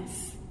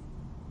darkness.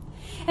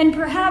 And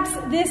perhaps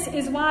this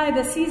is why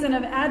the season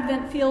of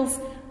Advent feels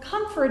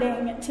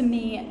comforting to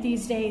me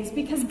these days,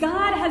 because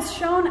God has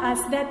shown us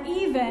that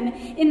even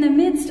in the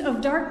midst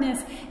of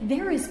darkness,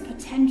 there is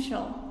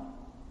potential.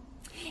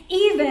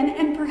 even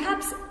and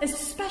perhaps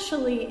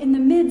especially in the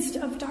midst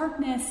of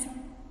darkness,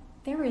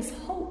 there is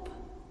hope.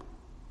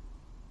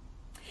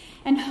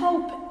 And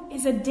hope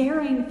is a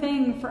daring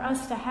thing for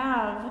us to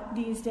have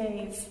these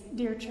days,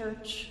 dear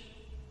church.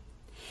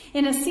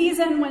 In a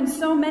season when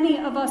so many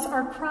of us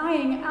are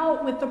crying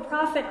out with the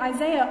prophet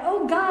Isaiah,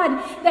 "Oh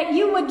God, that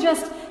you would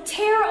just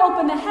tear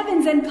open the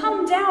heavens and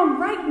come down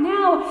right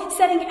now,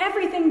 setting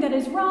everything that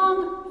is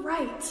wrong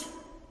right."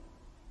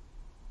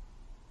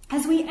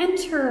 As we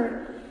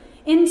enter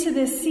into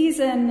this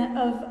season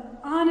of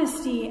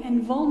honesty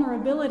and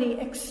vulnerability,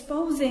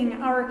 exposing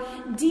our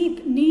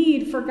deep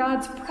need for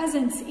God's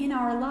presence in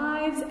our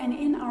lives and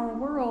in our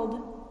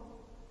world,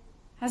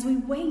 as we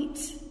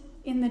wait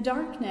in the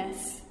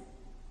darkness,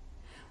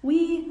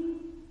 we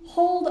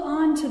hold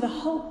on to the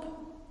hope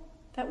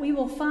that we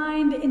will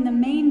find in the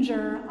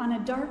manger on a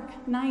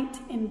dark night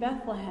in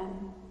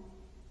Bethlehem.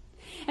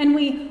 And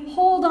we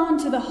hold on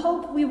to the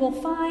hope we will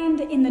find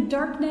in the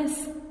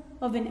darkness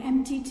of an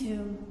empty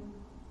tomb.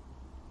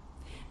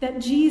 That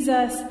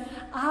Jesus,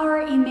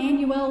 our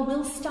Emmanuel,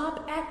 will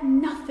stop at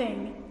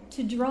nothing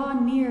to draw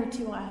near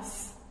to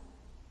us.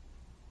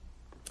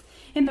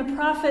 In the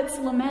prophet's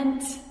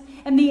lament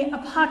and the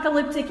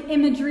apocalyptic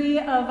imagery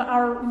of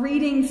our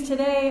readings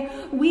today,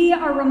 we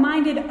are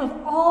reminded of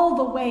all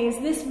the ways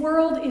this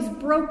world is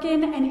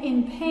broken and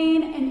in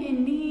pain and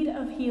in need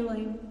of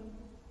healing.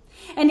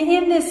 And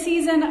in this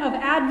season of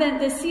Advent,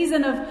 this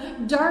season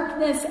of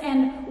darkness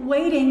and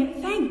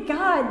waiting, thank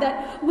God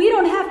that we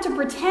don't have to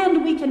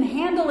pretend we can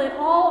handle it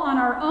all on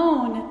our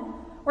own,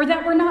 or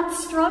that we're not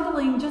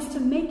struggling just to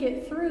make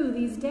it through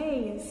these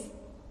days.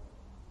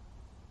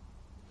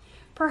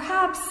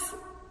 Perhaps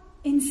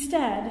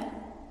instead,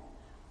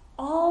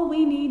 all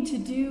we need to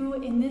do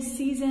in this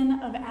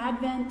season of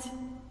Advent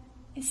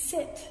is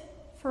sit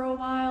for a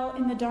while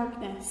in the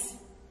darkness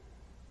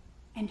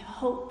and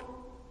hope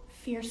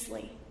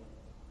fiercely.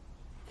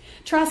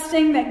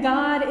 Trusting that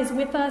God is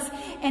with us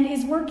and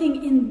is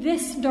working in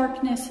this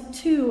darkness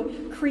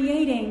too,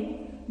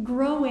 creating,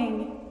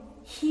 growing,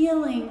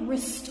 healing,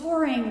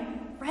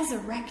 restoring,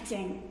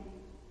 resurrecting.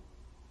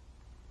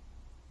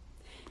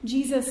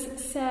 Jesus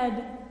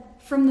said,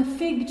 "From the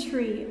fig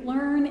tree,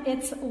 learn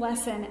its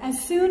lesson. As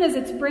soon as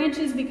its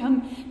branches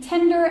become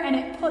tender and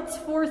it puts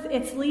forth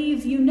its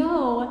leaves, you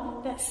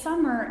know that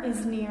summer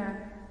is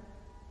near."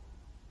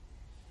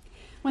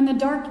 When the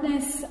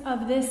darkness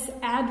of this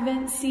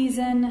Advent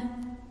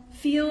season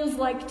feels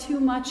like too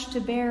much to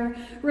bear,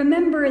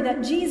 remember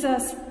that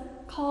Jesus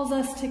calls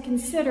us to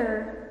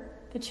consider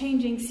the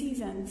changing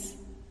seasons.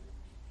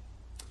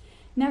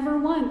 Never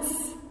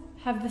once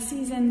have the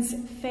seasons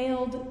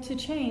failed to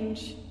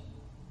change.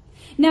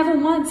 Never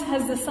once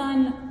has the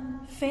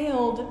sun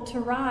failed to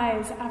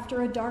rise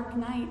after a dark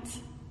night.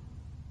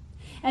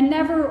 And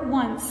never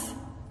once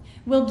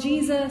will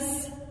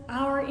Jesus,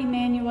 our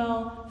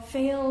Emmanuel,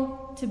 fail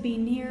to be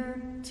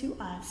near to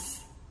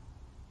us.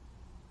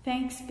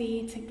 Thanks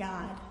be to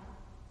God.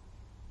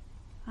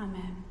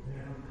 Amen.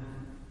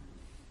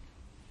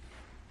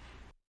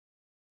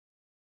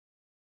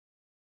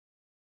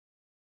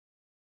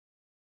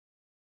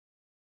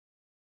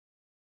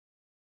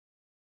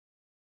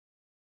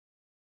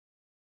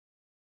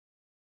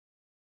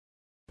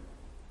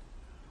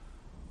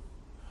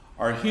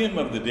 Our hymn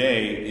of the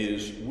day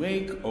is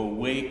 "Wake, O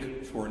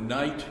Wake, for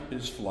Night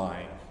is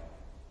Flying."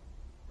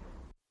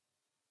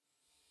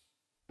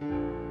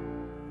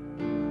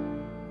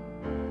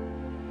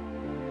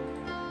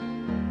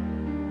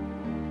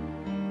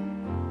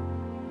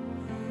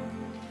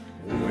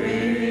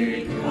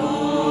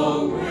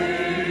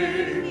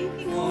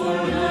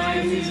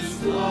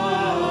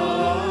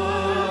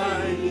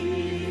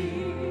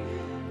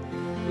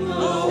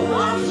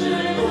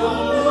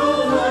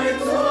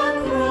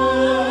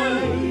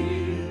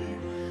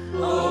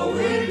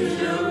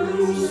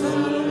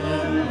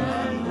 Jerusalem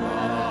and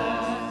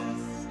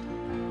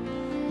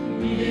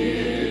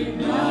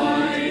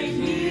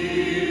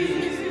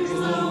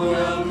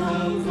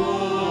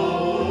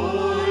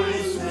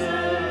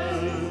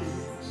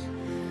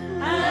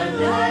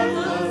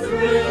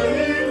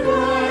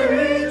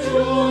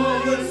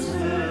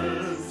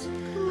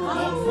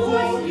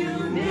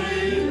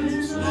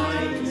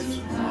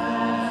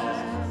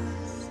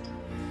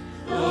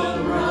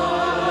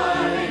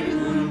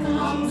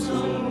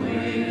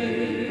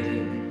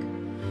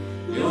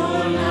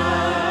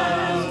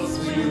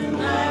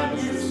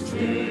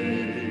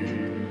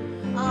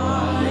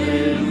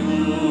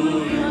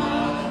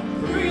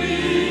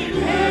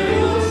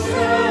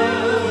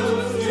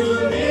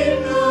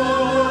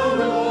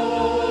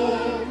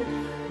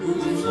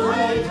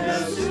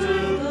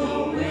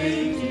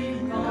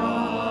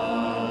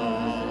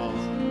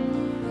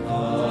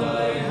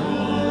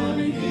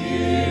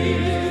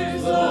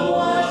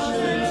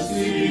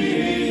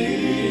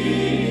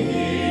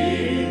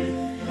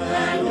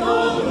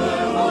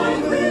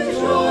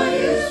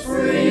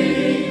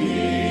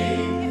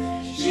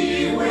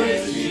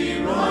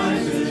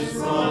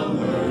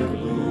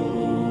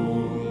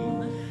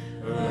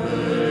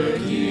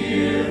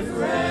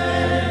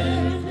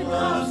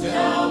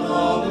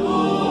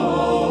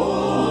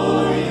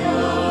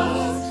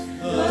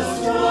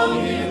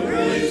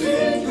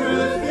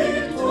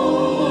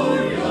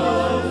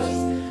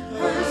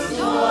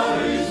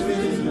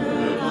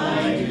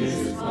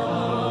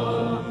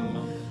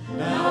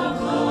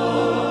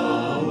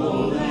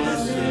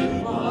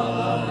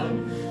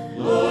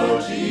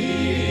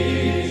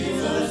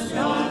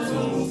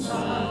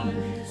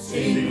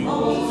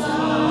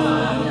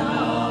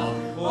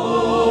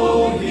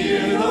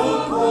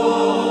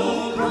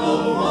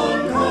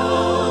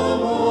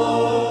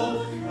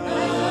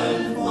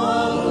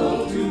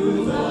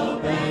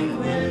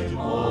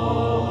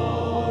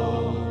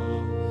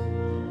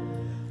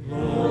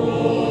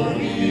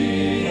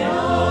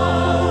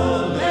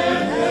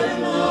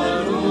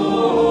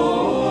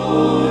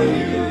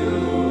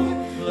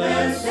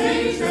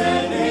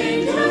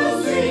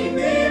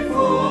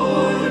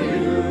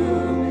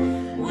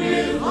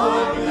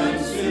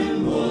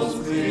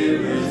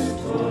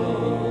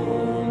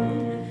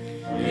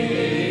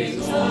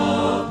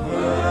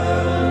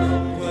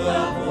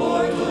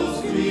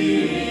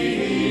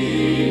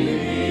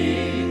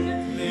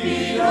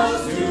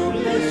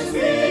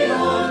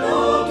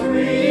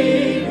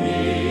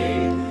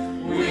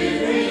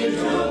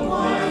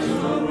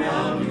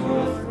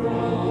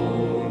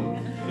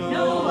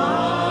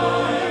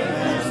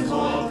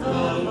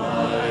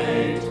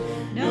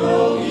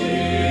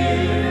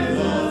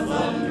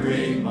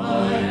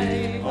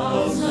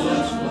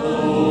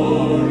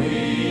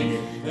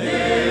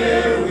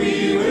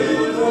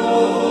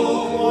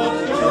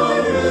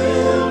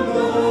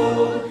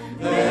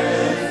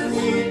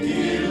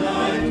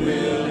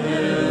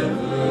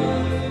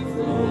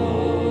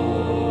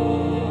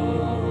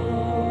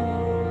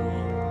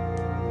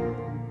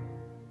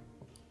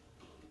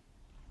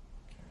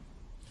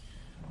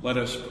Let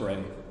us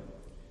pray.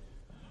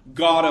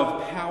 God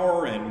of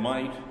power and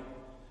might,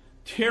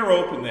 tear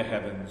open the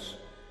heavens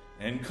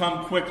and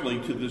come quickly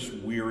to this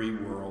weary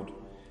world.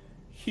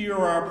 Hear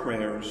our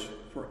prayers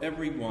for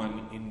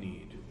everyone in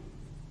need.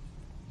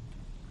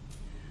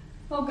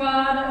 O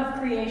God of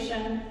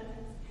creation,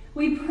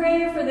 we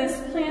pray for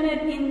this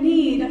planet in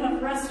need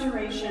of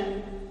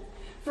restoration,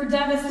 for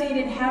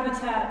devastated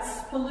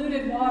habitats,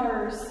 polluted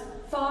waters,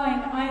 thawing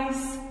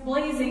ice,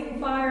 blazing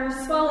fires,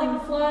 swelling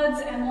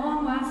floods, and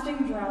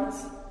long-lasting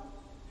droughts.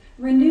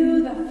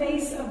 Renew the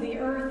face of the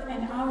earth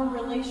and our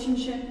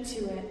relationship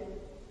to it.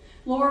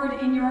 Lord,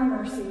 in your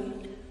mercy,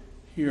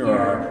 hear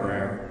our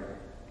prayer.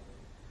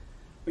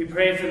 We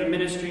pray for the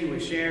ministry we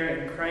share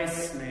in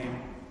Christ's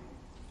name.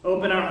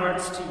 Open our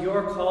hearts to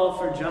your call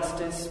for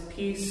justice,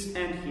 peace,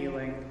 and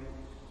healing.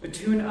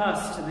 Attune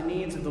us to the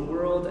needs of the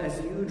world as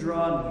you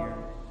draw near.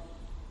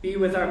 Be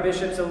with our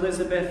bishops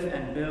Elizabeth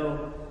and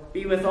Bill.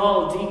 Be with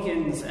all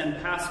deacons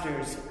and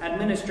pastors,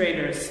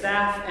 administrators,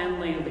 staff, and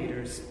lay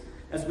leaders,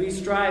 as we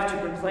strive to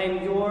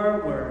proclaim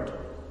your word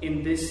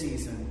in this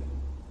season.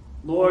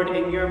 Lord,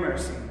 in your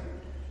mercy,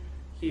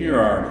 hear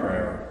our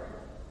prayer.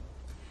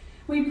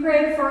 We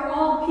pray for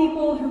all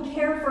people who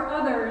care for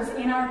others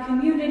in our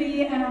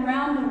community and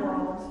around the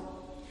world.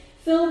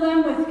 Fill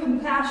them with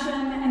compassion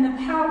and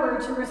the power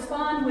to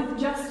respond with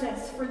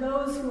justice for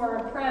those who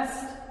are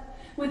oppressed,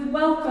 with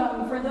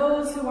welcome for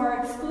those who are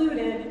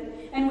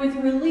excluded, and with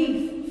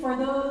relief for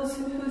those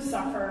who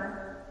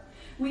suffer.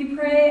 We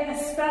pray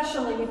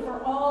especially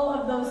for all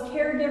of those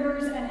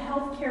caregivers and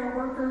healthcare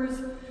workers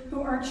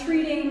who are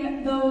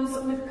treating those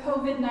with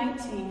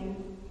COVID-19.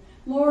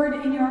 Lord,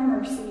 in your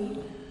mercy,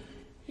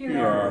 hear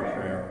our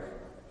prayer.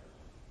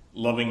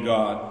 Loving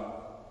God,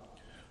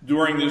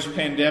 during this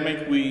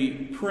pandemic,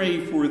 we pray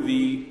for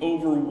the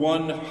over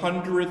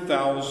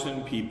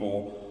 100,000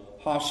 people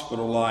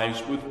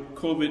hospitalized with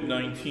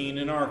COVID-19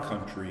 in our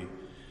country,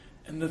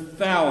 and the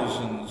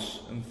thousands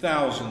and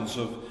thousands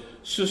of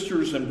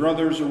sisters and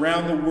brothers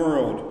around the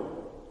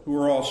world who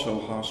are also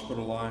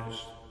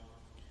hospitalized.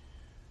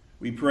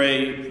 We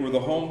pray for the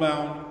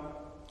homebound,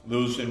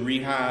 those in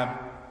rehab,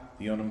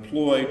 the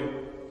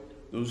unemployed,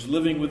 those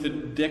living with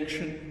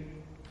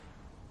addiction,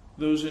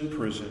 those in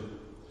prison.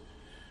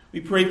 We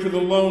pray for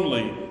the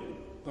lonely,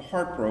 the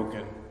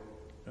heartbroken,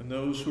 and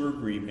those who are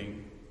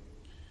grieving.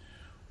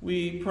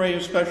 We pray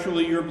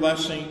especially your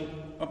blessing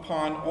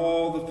upon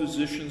all the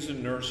physicians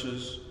and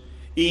nurses,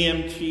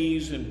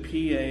 EMTs and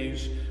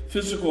PAs,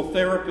 physical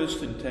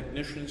therapists and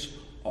technicians,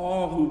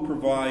 all who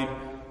provide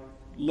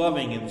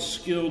loving and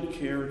skilled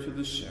care to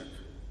the sick.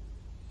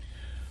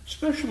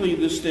 Especially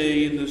this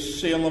day in the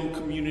Salem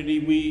community,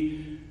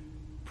 we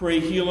pray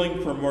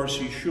healing for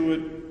Marcy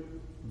Schuett,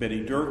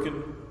 Betty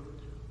Durkin,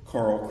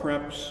 Carl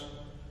Krebs,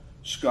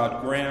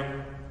 Scott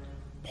Graham,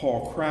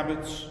 Paul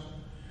Kravitz.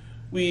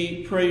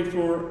 We pray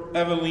for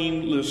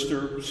Eveline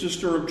Lister,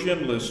 sister of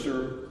Jim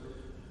Lister,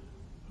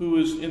 who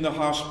is in the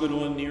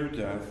hospital and near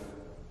death.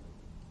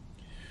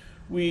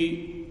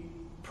 We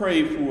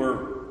pray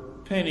for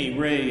Penny,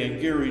 Ray,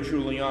 and Gary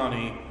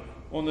Giuliani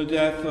on the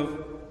death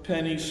of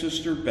Penny's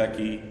sister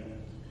Becky.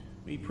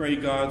 We pray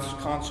God's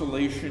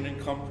consolation and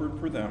comfort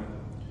for them.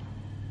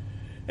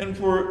 And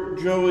for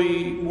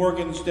Joey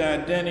Morgan's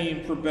dad, Denny,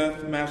 and for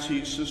Beth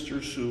Massey's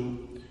sister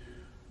Sue,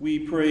 we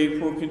pray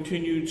for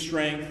continued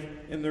strength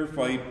in their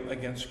fight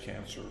against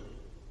cancer.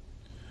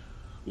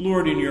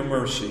 Lord, in your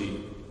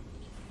mercy,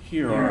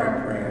 hear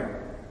our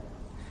prayer.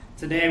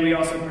 Today we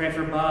also pray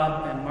for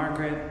Bob and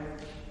Margaret,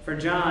 for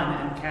John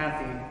and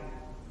Kathy,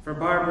 for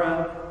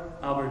Barbara,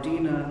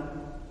 Albertina,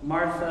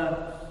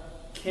 Martha,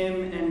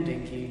 Kim and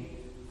Dinky,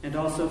 and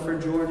also for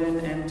Jordan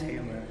and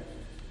Taylor.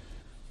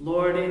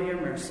 Lord, in your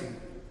mercy,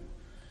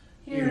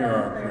 hear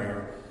our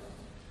prayer.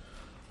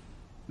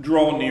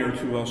 Draw near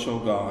to us, O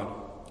God,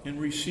 and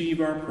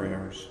receive our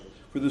prayers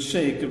for the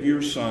sake of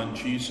your Son,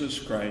 Jesus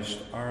Christ,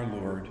 our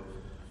Lord.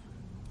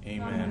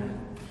 Amen.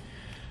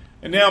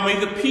 And now may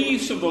the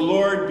peace of the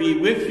Lord be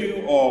with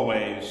you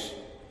always.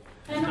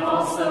 And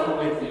also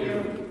with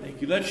you.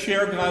 Thank you. Let's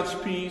share God's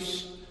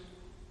peace.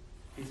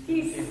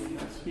 Peace.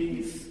 God's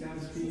peace.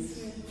 God's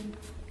peace.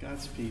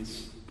 God's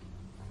peace.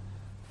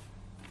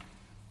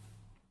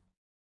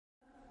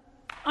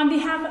 On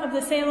behalf of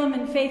the Salem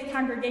and Faith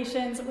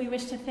congregations, we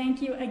wish to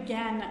thank you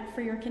again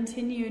for your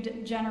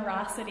continued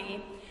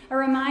generosity. A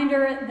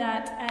reminder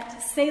that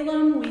at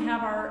Salem we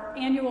have our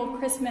annual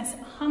Christmas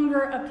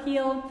Hunger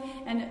Appeal,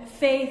 and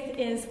Faith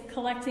is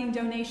collecting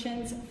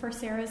donations for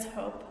Sarah's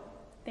Hope.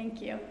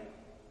 Thank you.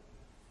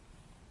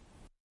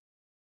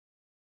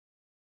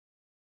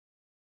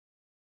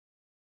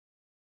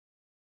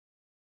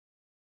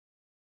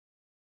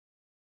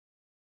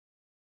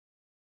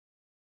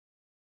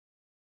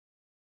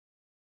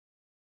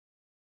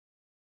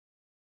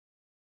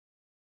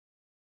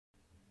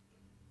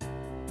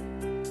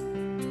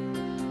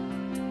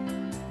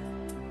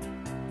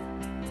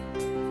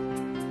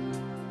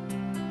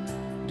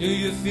 Do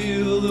you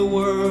feel the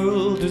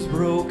world is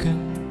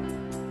broken?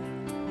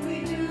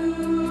 We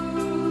do.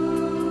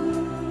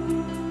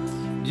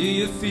 Do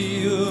you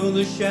feel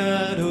the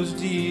shadows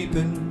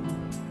deepen?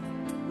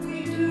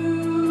 We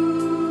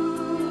do.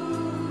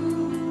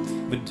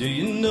 But do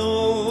you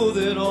know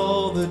that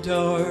all the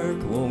dark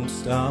won't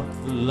stop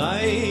the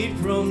light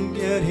from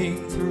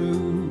getting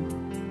through?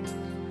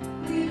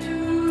 We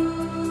do.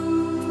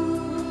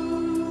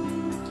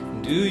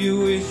 Do you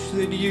wish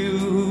that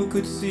you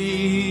could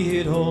see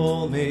it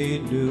all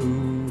made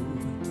new?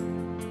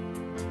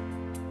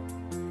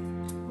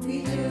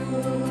 We do.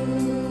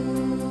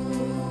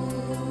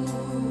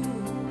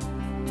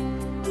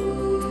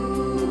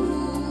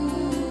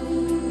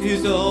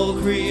 Is all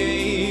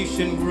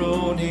creation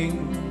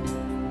groaning?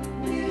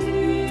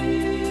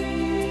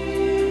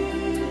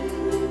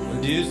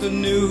 And is a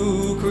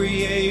new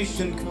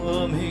creation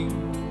coming?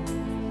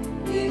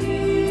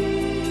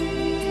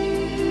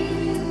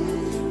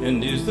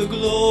 And is the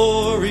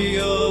glory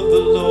of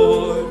the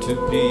Lord to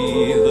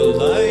be the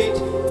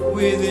light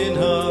within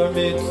our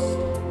midst?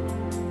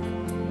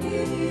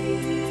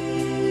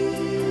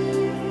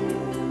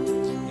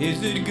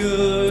 Is it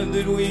good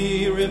that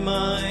we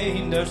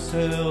remind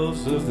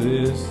ourselves of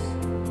this?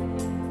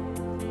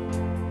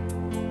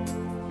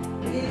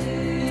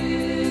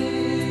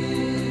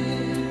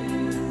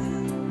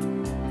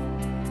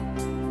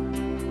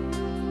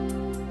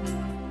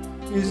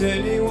 Is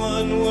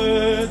anyone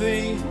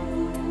worthy?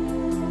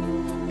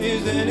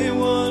 Is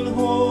anyone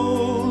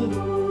whole?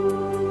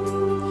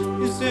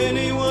 Is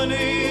anyone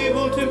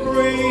able to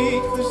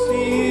break the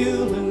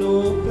seal and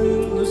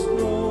open the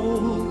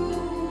scroll?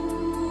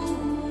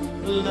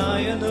 The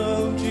Lion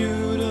of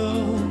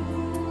Judah,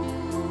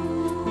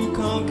 who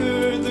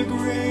conquered the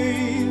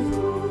grave.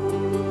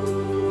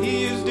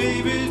 He is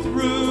David's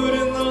root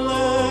and the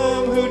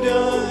Lamb who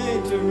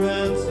died to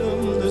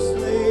ransom the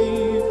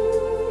slave.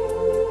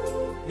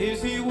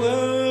 Is he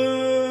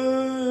worthy?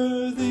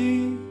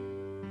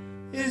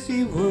 Is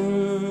he worthy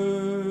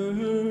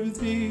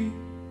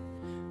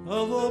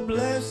of all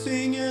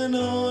blessing and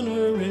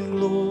honor and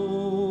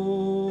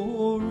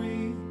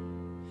glory?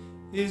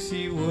 Is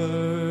he worthy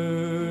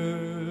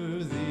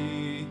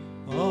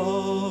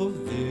of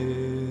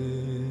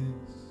this?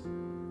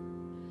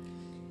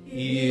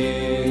 He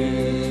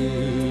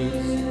is.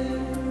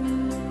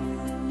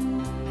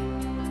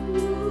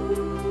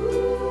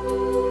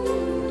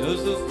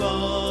 Does the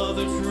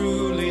Father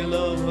truly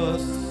love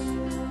us?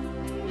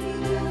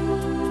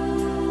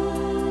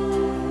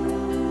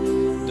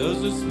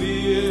 Does the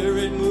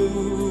Spirit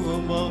move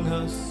among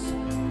us?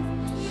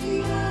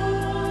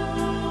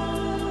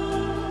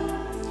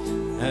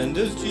 And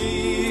does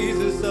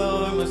Jesus,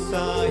 our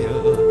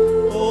Messiah,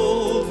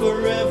 hold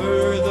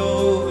forever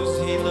those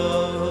he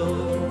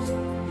loves?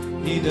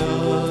 He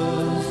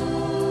does.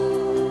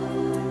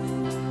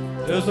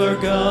 Does our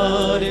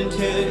God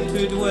intend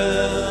to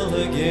dwell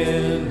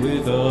again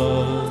with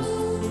us?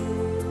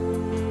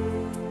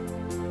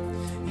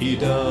 He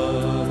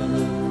does.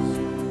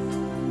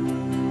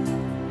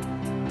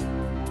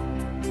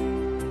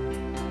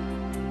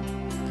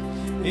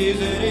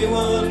 Is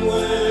anyone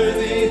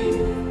worthy?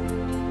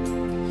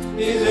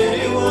 Is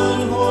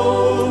anyone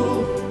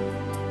whole?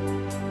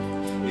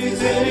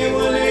 Is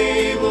anyone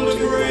able to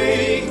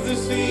break the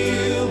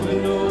seal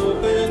and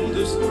open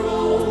the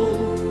scroll?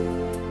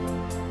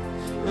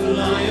 The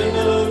Lion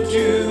of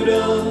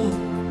Judah,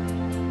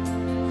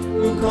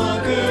 who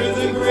conquered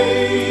the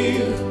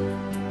grave.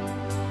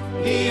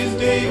 He is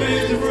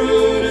David's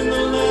root and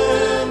the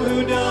Lamb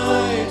who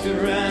died to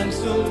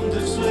ransom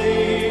the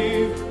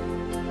slave.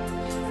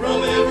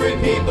 From every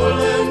people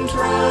and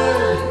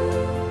tribe,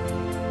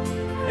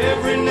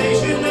 every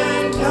nation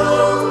and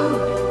tongue,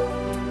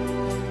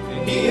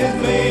 and he has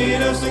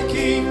made us a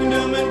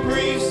kingdom and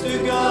priests to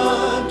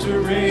God to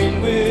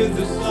reign with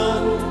the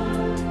Son.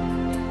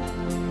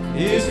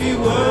 Is he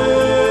worthy?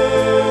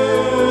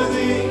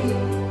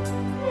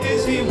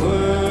 Is he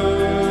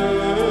worthy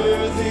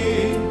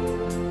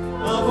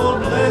of all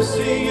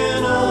blessing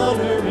and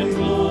honor and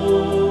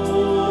glory?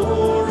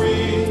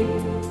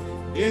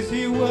 Is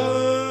he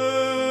worthy?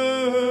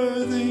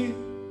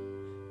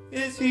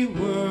 Is he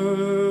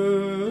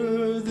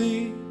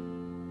worthy?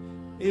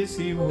 Is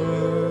he worthy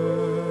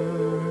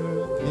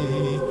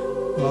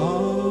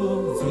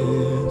of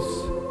this?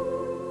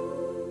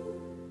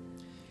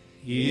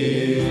 He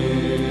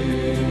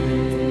is.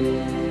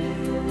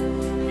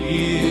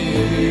 He is.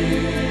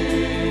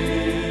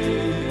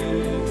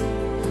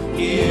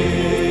 He is.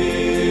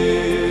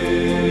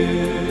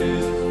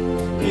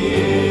 He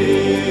is.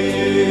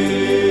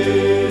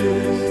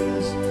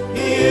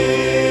 He is.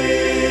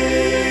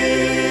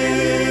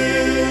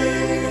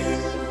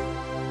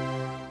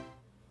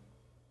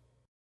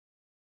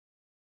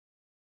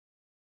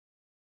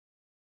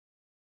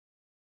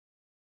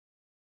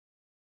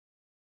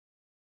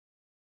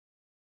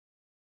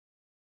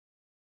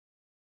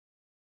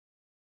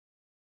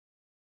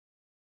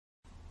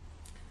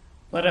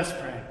 Let us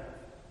pray.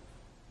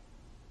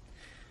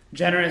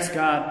 Generous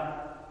God,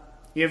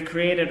 you have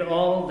created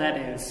all that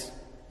is,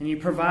 and you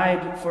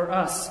provide for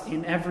us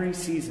in every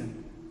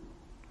season.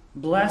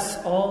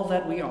 Bless all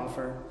that we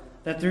offer,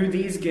 that through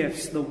these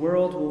gifts the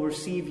world will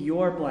receive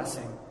your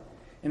blessing,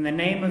 In the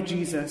name of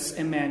Jesus,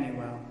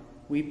 Emmanuel,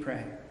 we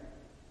pray.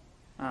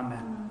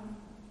 Amen.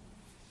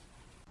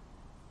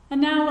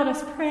 And now let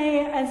us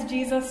pray as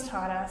Jesus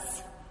taught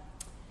us.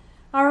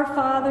 Our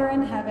Father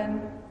in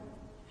heaven,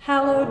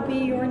 hallowed be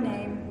your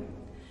name.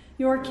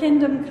 Your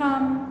kingdom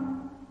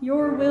come,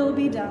 your will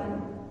be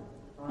done,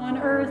 on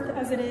earth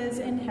as it is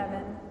in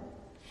heaven.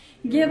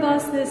 Give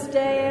us this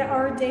day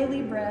our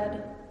daily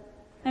bread,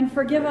 and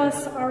forgive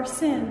us our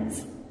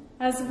sins,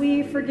 as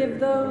we forgive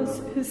those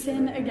who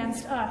sin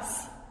against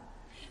us.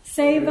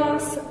 Save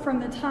us from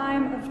the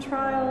time of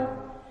trial,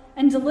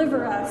 and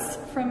deliver us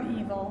from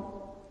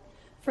evil.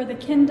 For the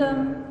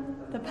kingdom,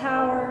 the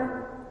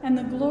power, and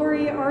the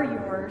glory are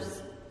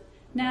yours,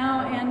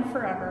 now and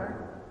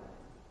forever.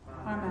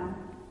 Amen.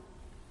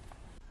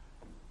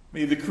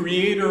 May the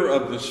Creator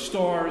of the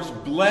stars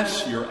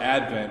bless your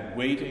Advent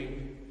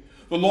waiting.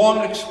 The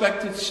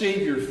long-expected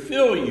Savior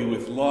fill you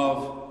with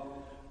love.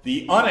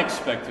 The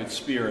unexpected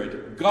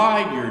Spirit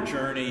guide your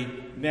journey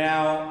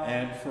now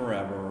and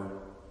forever.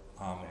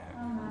 Amen.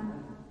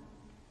 Amen.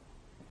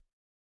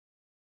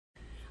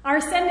 Our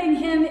sending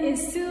hymn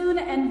is Soon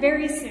and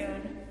Very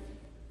Soon.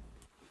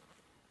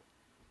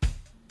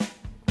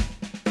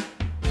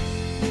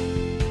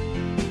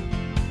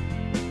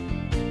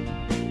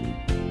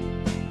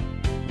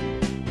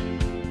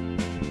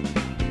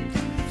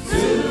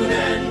 Soon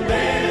and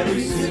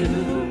very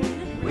soon,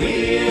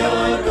 we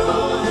are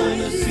going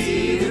to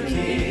see the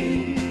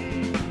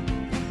King.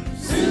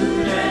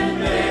 Soon and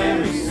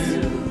very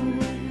soon,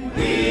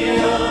 we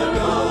are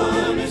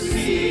going to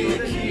see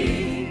the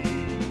King.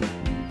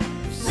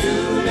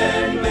 Soon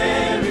and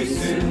very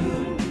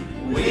soon,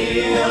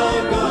 we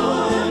are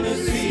going to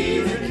see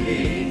the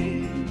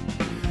King.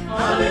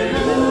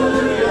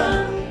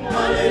 Hallelujah,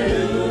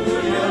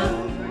 hallelujah,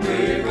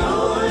 we're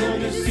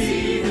going to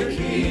see the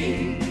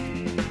King.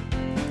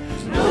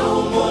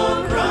 No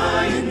more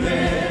crying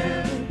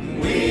there,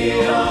 we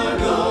are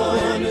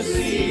going to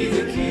see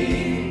the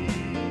King.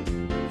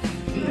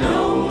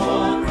 No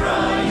more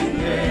crying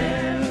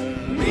there,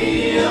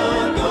 we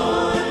are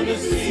going to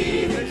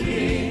see the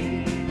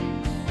King.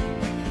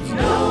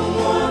 No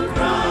more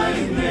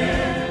crying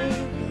there,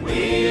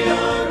 we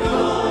are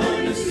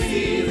going to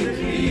see the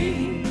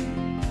King.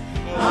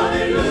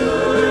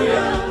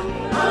 Hallelujah,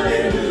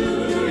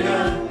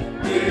 hallelujah,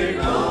 we're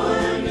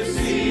going to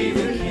see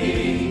the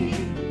King.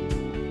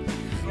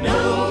 No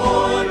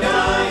more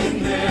dying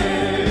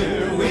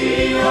there,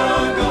 we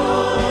are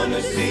going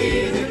to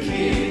see the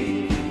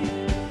King.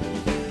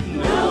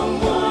 No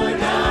more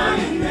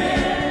dying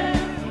there,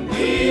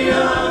 we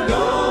are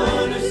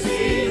going to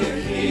see the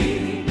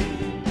King.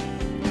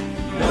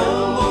 No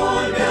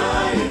more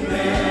dying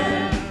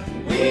there,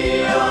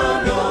 we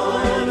are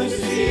going to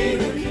see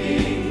the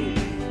King.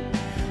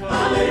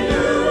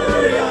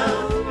 Hallelujah,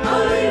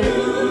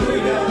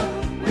 hallelujah,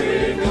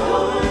 we're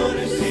going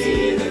to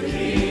see the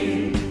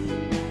King.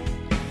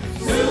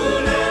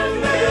 Soon and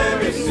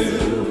very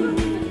soon,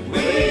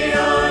 we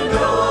are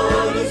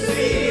going to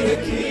see the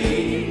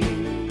King.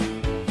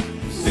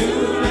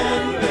 Soon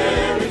and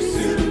very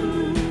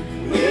soon,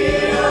 we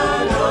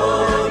are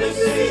going to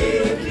see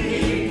the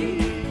King.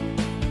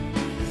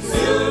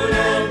 Soon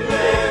and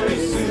very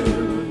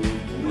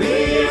soon, we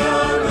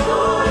are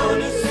going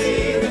to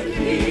see the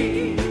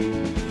King.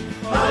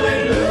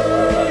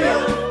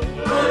 Hallelujah,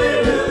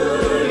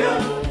 hallelujah,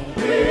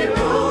 we're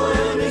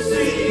going to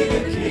see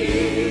the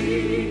King.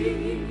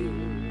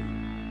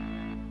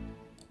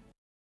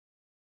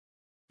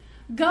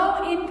 Go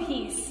in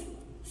peace.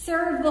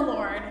 Serve the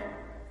Lord.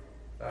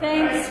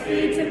 Thanks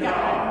be to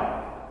God.